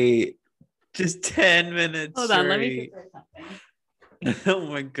 Sherry, just 10 minutes. Hold on, let me prepare something. Oh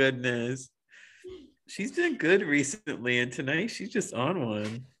my goodness. She's been good recently, and tonight she's just on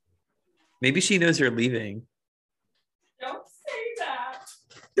one. Maybe she knows you're leaving. Don't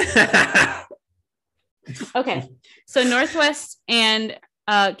say that. Okay. So Northwest and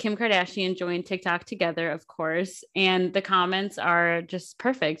Kim Kardashian joined TikTok together, of course, and the comments are just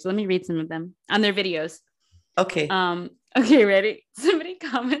perfect. So let me read some of them on their videos. Okay. Okay, ready? Somebody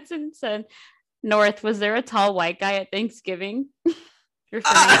comments and said, North, was there a tall white guy at Thanksgiving? Referring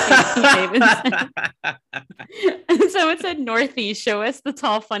to Pete Davidson. And someone said, Northeast, show us the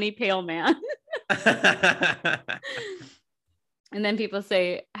tall, funny, pale man. And then people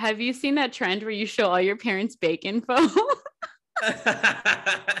say, have you seen that trend where you show all your parents' bank info?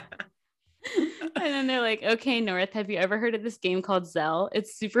 And then they're like, okay, North, have you ever heard of this game called Zelle?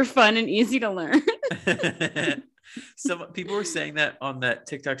 It's super fun and easy to learn. Some people were saying that on that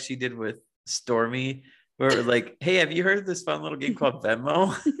TikTok she did with Stormy, where it was like, hey, have you heard of this fun little game called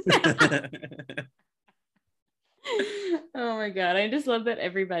Venmo? Oh my God. I just love that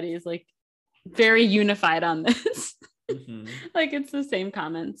everybody is like very unified on this. Mm-hmm. Like it's the same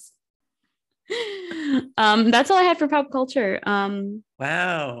comments. That's all I had for pop culture.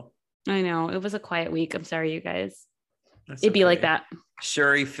 Wow. I know it was a quiet week. I'm sorry, you guys. It'd be like that.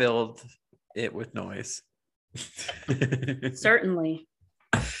 Shuri filled it with noise. Certainly.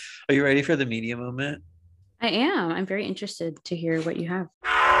 Are you ready for the media moment? I am. I'm very interested to hear what you have.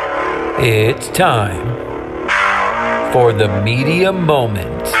 It's time for the media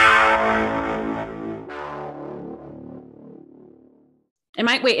moment. Am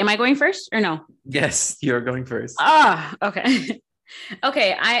I going first or no? Yes, you're going first. Okay.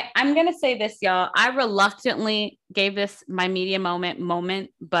 Okay, I'm gonna say this, y'all. I reluctantly gave this my media moment,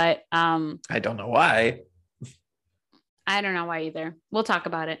 but I don't know why. I don't know why either. We'll talk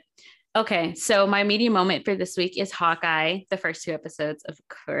about it. Okay, so my media moment for this week is Hawkeye, the first 2 episodes, of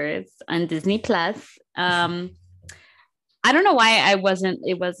course, on Disney Plus. I don't know why it wasn't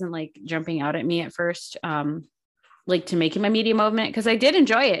like jumping out at me at first. Like to make it my media moment, because I did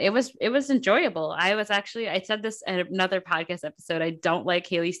enjoy it. It was enjoyable. I said this in another podcast episode. I don't like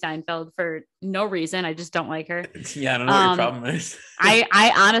Haley Steinfeld for no reason. I just don't like her. Yeah, I don't know what your problem is.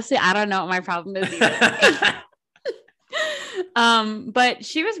 I honestly I don't know what my problem is either. But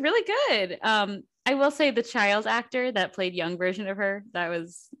she was really good. I will say the child actor that played young version of her, that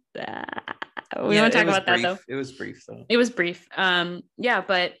was we won't talk about that though. It was brief though. It was brief. Yeah,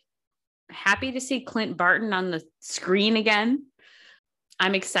 but happy to see Clint Barton on the screen again.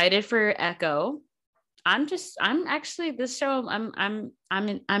 I'm excited for Echo. I'm actually this show. I'm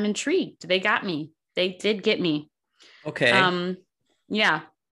intrigued. They got me. They did get me. Okay. Yeah.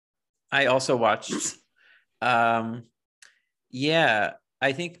 I also watched. Yeah.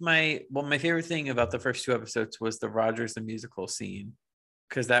 I think my favorite thing about the first 2 episodes was the Rogers the musical scene.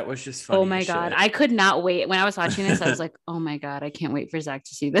 Because that was just funny. Oh my God. I could not wait. When I was watching this, I was like, oh my God, I can't wait for Zach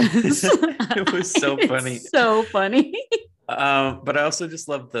to see this. It was so funny. So funny. But I also just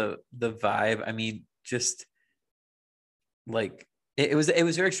love the vibe. I mean, just like it was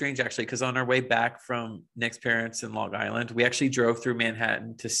very strange actually, because on our way back from Nick's parents in Long Island, we actually drove through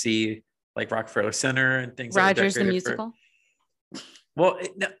Manhattan to see like Rockefeller Center and things. Rogers the musical. Well,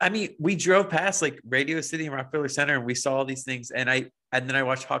 I mean, we drove past like Radio City and Rockefeller Center, and we saw all these things. And then I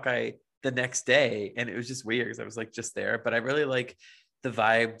watched Hawkeye the next day, and it was just weird because I was like just there. But I really like the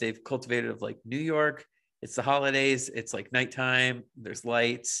vibe they've cultivated of like New York. It's the holidays. It's like nighttime. There's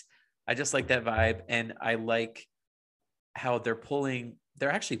lights. I just like that vibe, and I like how they're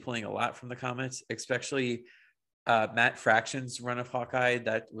actually pulling a lot from the comics, especially Matt Fraction's run of Hawkeye.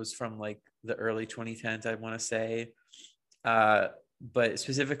 That was from like the early 2010s, I want to say. But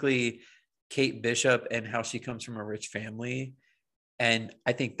specifically Kate Bishop and how she comes from a rich family. And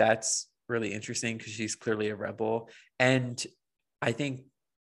I think that's really interesting because she's clearly a rebel. And I think,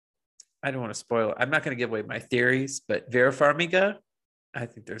 I don't want to spoil it. I'm not going to give away my theories, but Vera Farmiga, I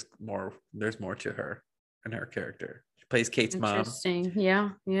think there's more to her and her character. She plays Kate's mom. Interesting. Yeah.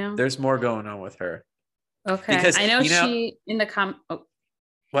 There's more going on with her. Okay. Because I know she in the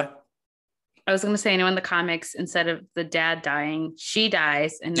What? I was going to say, I know in the comics, instead of the dad dying, she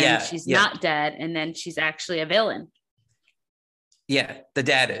dies, and then she's not dead, and then she's actually a villain. Yeah, the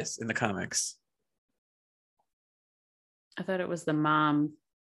dad is in the comics. I thought it was the mom.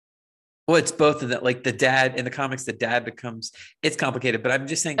 Well, it's both of them. Like the dad in the comics, the dad becomes. It's complicated, but I'm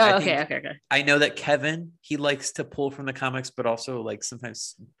just saying. Okay. I know that Kevin, he likes to pull from the comics, but also like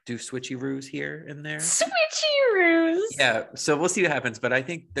sometimes do switcheroos here and there. Switcheroos. Yeah, so we'll see what happens, but I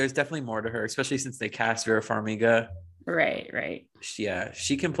think there's definitely more to her, especially since they cast Vera Farmiga. Right. Yeah,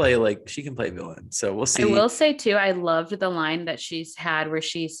 she can play villain. So we'll see. I will say too, I loved the line that she's had where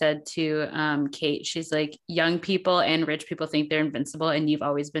she said to Kate, she's like, young people and rich people think they're invincible, and you've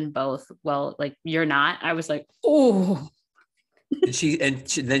always been both. Well, like you're not. I was like, oh. And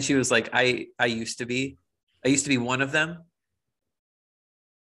then she was like, I used to be one of them.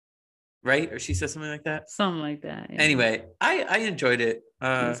 Right? Or she said something like that. Something like that. Yeah. Anyway, I enjoyed it.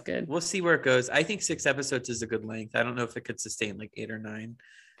 It was good. We'll see where it goes. I think 6 episodes is a good length. I don't know if it could sustain like 8 or 9,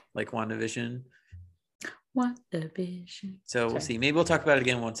 like WandaVision. So we'll see. Maybe we'll talk about it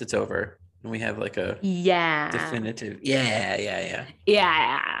again once it's over and we have like a definitive. Yeah.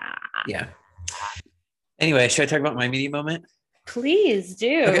 Anyway, should I talk about my media moment? Please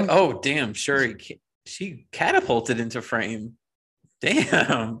do. Okay. Oh, damn. Sure. She catapulted into frame.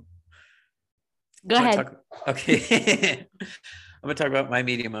 Damn. Go ahead. Okay. I'm going to talk about my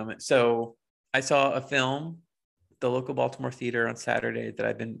media moment. So I saw a film, the local Baltimore theater on Saturday, that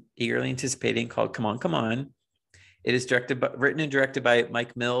I've been eagerly anticipating, called Come On, Come On. It is written and directed by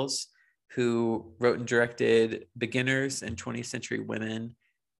Mike Mills, who wrote and directed Beginners and 20th Century Women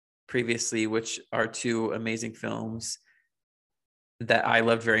previously, which are two amazing films that I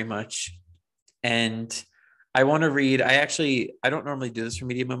loved very much. And I want to read, I don't normally do this for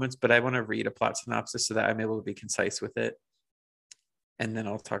media moments, but I want to read a plot synopsis so that I'm able to be concise with it. And then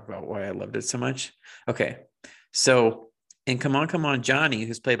I'll talk about why I loved it so much. Okay. So in Come On, Come On, Johnny,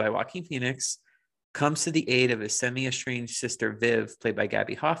 who's played by Joaquin Phoenix, comes to the aid of his semi-estranged sister, Viv, played by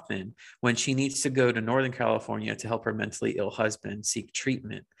Gabby Hoffman, when she needs to go to Northern California to help her mentally ill husband seek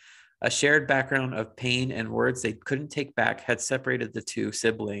treatment. A shared background of pain and words they couldn't take back had separated the two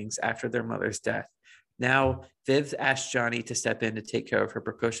siblings after their mother's death. Now, Viv asked Johnny to step in to take care of her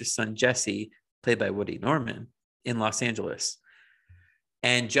precocious son, Jesse, played by Woody Norman, in Los Angeles.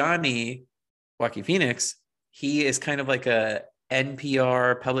 And Johnny, Joaquin Phoenix, he is kind of like a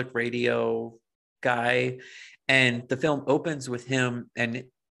NPR public radio guy. And the film opens with him and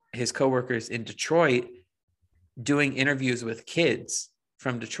his coworkers in Detroit doing interviews with kids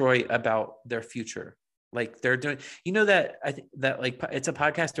from Detroit about their future. Like they're doing, that I think that like it's a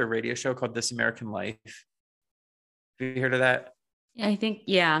podcast or radio show called This American Life. Have you heard of that? I think,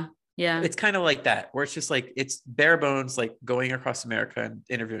 yeah. It's kind of like that, where it's just like, it's bare bones, like going across America and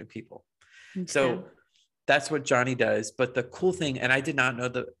interviewing people. Okay. So that's what Johnny does. But the cool thing, and I did not know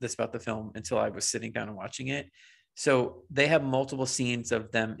this about the film until I was sitting down and watching it. So they have multiple scenes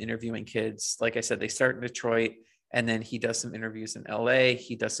of them interviewing kids. Like I said, they start in Detroit, and then he does some interviews in LA.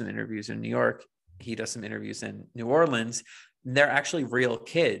 He does some interviews in New York. He does some interviews in New Orleans. And they're actually real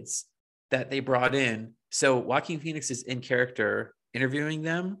kids that they brought in. So Joaquin Phoenix is in character interviewing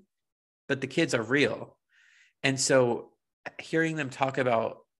them, but the kids are real. And so hearing them talk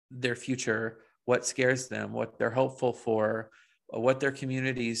about their future, what scares them, what they're hopeful for, what their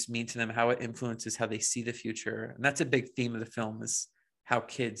communities mean to them, how it influences how they see the future. And that's a big theme of the film, is how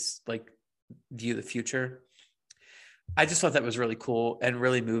kids like view the future. I just thought that was really cool and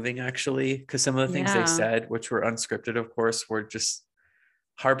really moving, actually, because some of the things they said, which were unscripted, of course, were just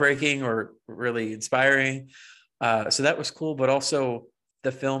heartbreaking or really inspiring. So that was cool. But also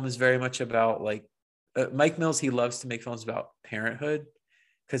the film is very much about like Mike Mills. He loves to make films about parenthood,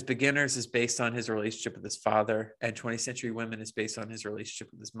 because Beginners is based on his relationship with his father, and 20th Century Women is based on his relationship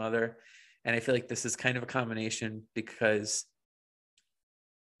with his mother. And I feel like this is kind of a combination, because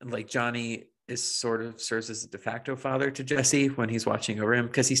like Johnny is sort of serves as a de facto father to Jesse when he's watching over him,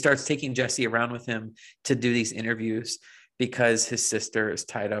 because he starts taking Jesse around with him to do these interviews because his sister is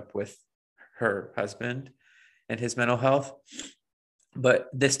tied up with her husband and his mental health. But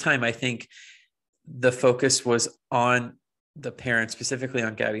this time, I think the focus was on the parents, specifically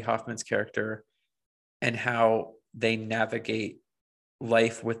on Gabby Hoffman's character, and how they navigate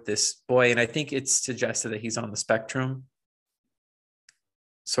life with this boy. And I think it's suggested that he's on the spectrum,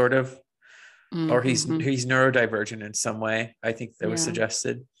 sort of, or he's neurodivergent in some way. I think that was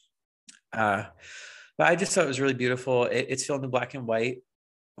suggested. But I just thought it was really beautiful. It's filmed in black and white,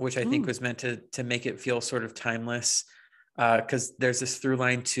 which I think was meant to make it feel sort of timeless. Because there's this through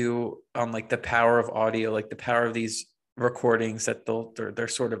line too on like the power of audio, like the power of these recordings, that they're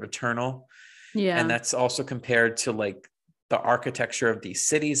sort of eternal. Yeah. And that's also compared to like the architecture of these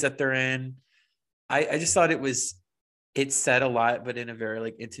cities that they're in. I just thought it said a lot, but in a very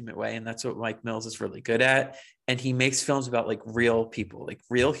like intimate way. And that's what Mike Mills is really good at. And he makes films about like real people, like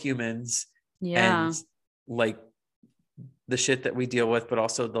real humans. Yeah. And like the shit that we deal with, but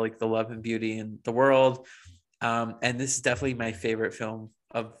also the love and beauty in the world. And this is definitely my favorite film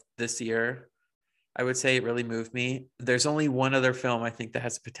of this year. I would say it really moved me. There's only one other film I think that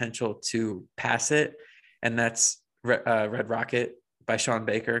has the potential to pass it, and that's Red Rocket by Sean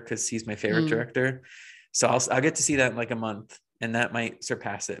Baker, because he's my favorite director. So I'll get to see that in like a month, and that might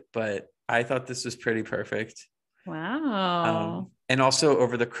surpass it. But I thought this was pretty perfect. Wow. And also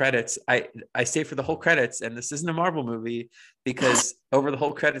over the credits, I stayed for the whole credits, and this isn't a Marvel movie, because over the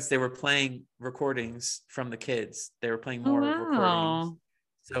whole credits, they were playing recordings from the kids. They were playing more recordings.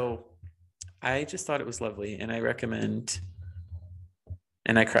 So I just thought it was lovely, and I recommend.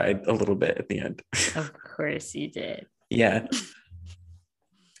 And I cried a little bit at the end. Of course you did. Yeah.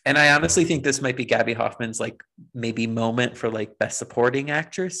 And I honestly think this might be Gabby Hoffman's like maybe moment for like best supporting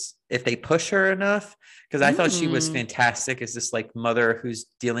actress, if they push her enough, because I thought she was fantastic as this like mother who's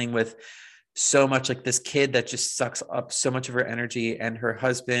dealing with so much, like this kid that just sucks up so much of her energy, and her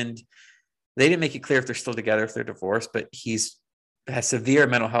husband, they didn't make it clear if they're still together, if they're divorced, but has severe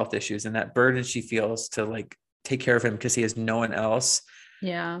mental health issues, and that burden she feels to like take care of him because he has no one else.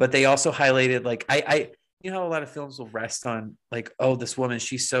 Yeah. But they also highlighted like you know how a lot of films will rest on like, oh, this woman,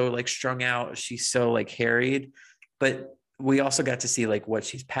 she's so like strung out, she's so like harried, but we also got to see like what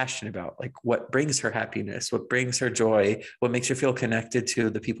she's passionate about, like what brings her happiness, what brings her joy, what makes her feel connected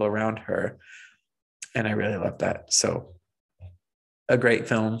to the people around her. And I really love that. So a great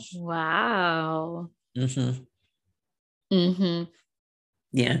film. Wow. Mm-hmm. Mm-hmm.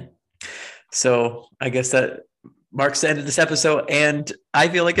 Yeah. So I guess that marks the end of this episode. And I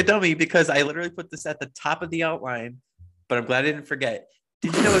feel like a dummy because I literally put this at the top of the outline, but I'm glad I didn't forget.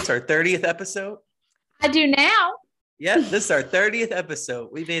 Did you know it's our 30th episode? I do now. Yeah, this is our 30th episode.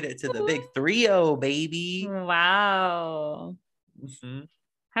 We made it to the big 3-0, baby. Wow. Mm-hmm.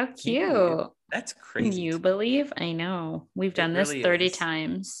 How cute. That's crazy. Can you believe? I know. We've done this 30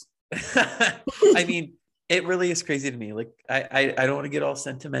 times. I mean, it really is crazy to me. Like, I don't want to get all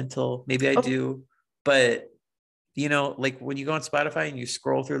sentimental. Maybe I do. But, you know, like when you go on Spotify and you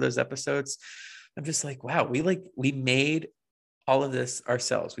scroll through those episodes, I'm just like, wow, we made all of this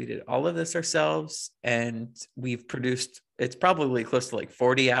ourselves. We did all of this ourselves, and we've produced, it's probably close to like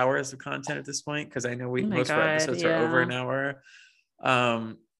 40 hours of content at this point, because I know most of our episodes are over an hour.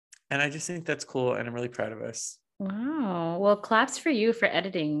 And I just think that's cool, and I'm really proud of us. Wow. Well, claps for you for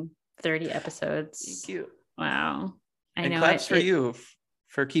editing 30 episodes. Thank you. Wow. I know. Claps for you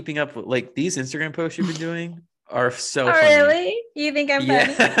for keeping up with like these Instagram posts you've been doing are so funny. Really? You think I'm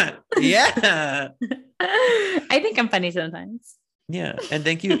funny? Yeah. I think I'm funny sometimes. Yeah. And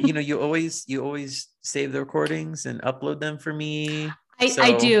thank you. You know, you always save the recordings and upload them for me.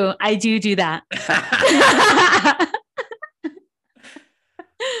 I do that.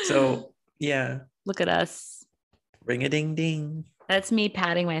 So yeah. Look at us. Ring a ding ding. That's me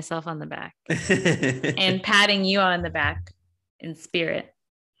patting myself on the back and patting you on the back in spirit.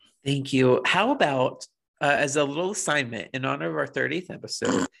 Thank you. How about as a little assignment in honor of our 30th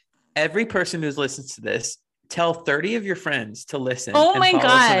episode, every person who's listens to this, tell 30 of your friends to listen. Oh my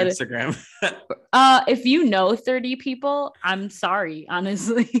God. Us on Instagram. If you know 30 people, I'm sorry,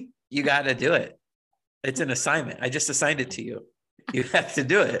 honestly. You got to do it. It's an assignment. I just assigned it to you. You have to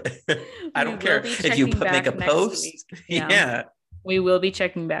do it. I don't care if you make a post. Yeah. We will be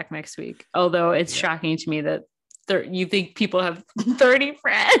checking back next week. Although it's shocking to me that you think people have 30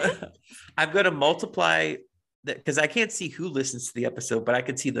 friends. I'm going to multiply that because I can't see who listens to the episode, but I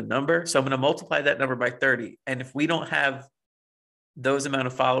can see the number. So I'm going to multiply that number by 30. And if we don't have those amount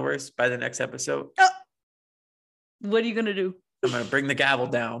of followers by the next episode, what are you going to do? I'm going to bring the gavel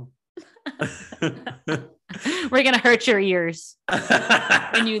down. We're going to hurt your ears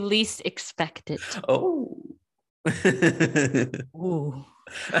when you least expect it. Oh. Ooh.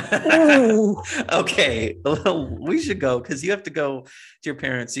 Ooh. Okay. Well, we should go because you have to go to your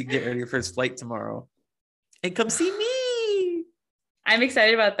parents. So you can get ready for his flight tomorrow and come see me. I'm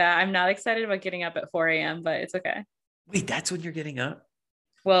excited about that. I'm not excited about getting up at 4 a.m., but it's okay. Wait, that's when you're getting up?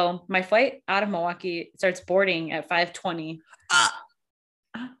 Well, my flight out of Milwaukee starts boarding at 5:20.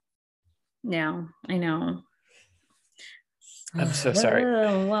 Yeah, I know. I'm so sorry.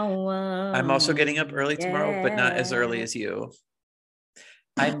 I'm also getting up early tomorrow, but not as early as you.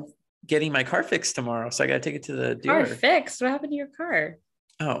 I'm getting my car fixed tomorrow, so I got to take it to the dealer. Car fixed? What happened to your car?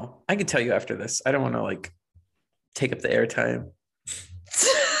 Oh, I can tell you after this. I don't want to like take up the airtime.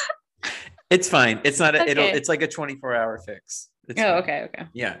 It's fine. It's not. It's like a 24-hour fix. It's fine. Okay.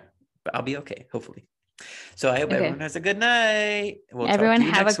 Yeah, but I'll be okay. Hopefully. So I hope everyone has a good night. Everyone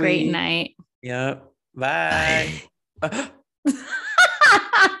have a great night. Yep. Bye.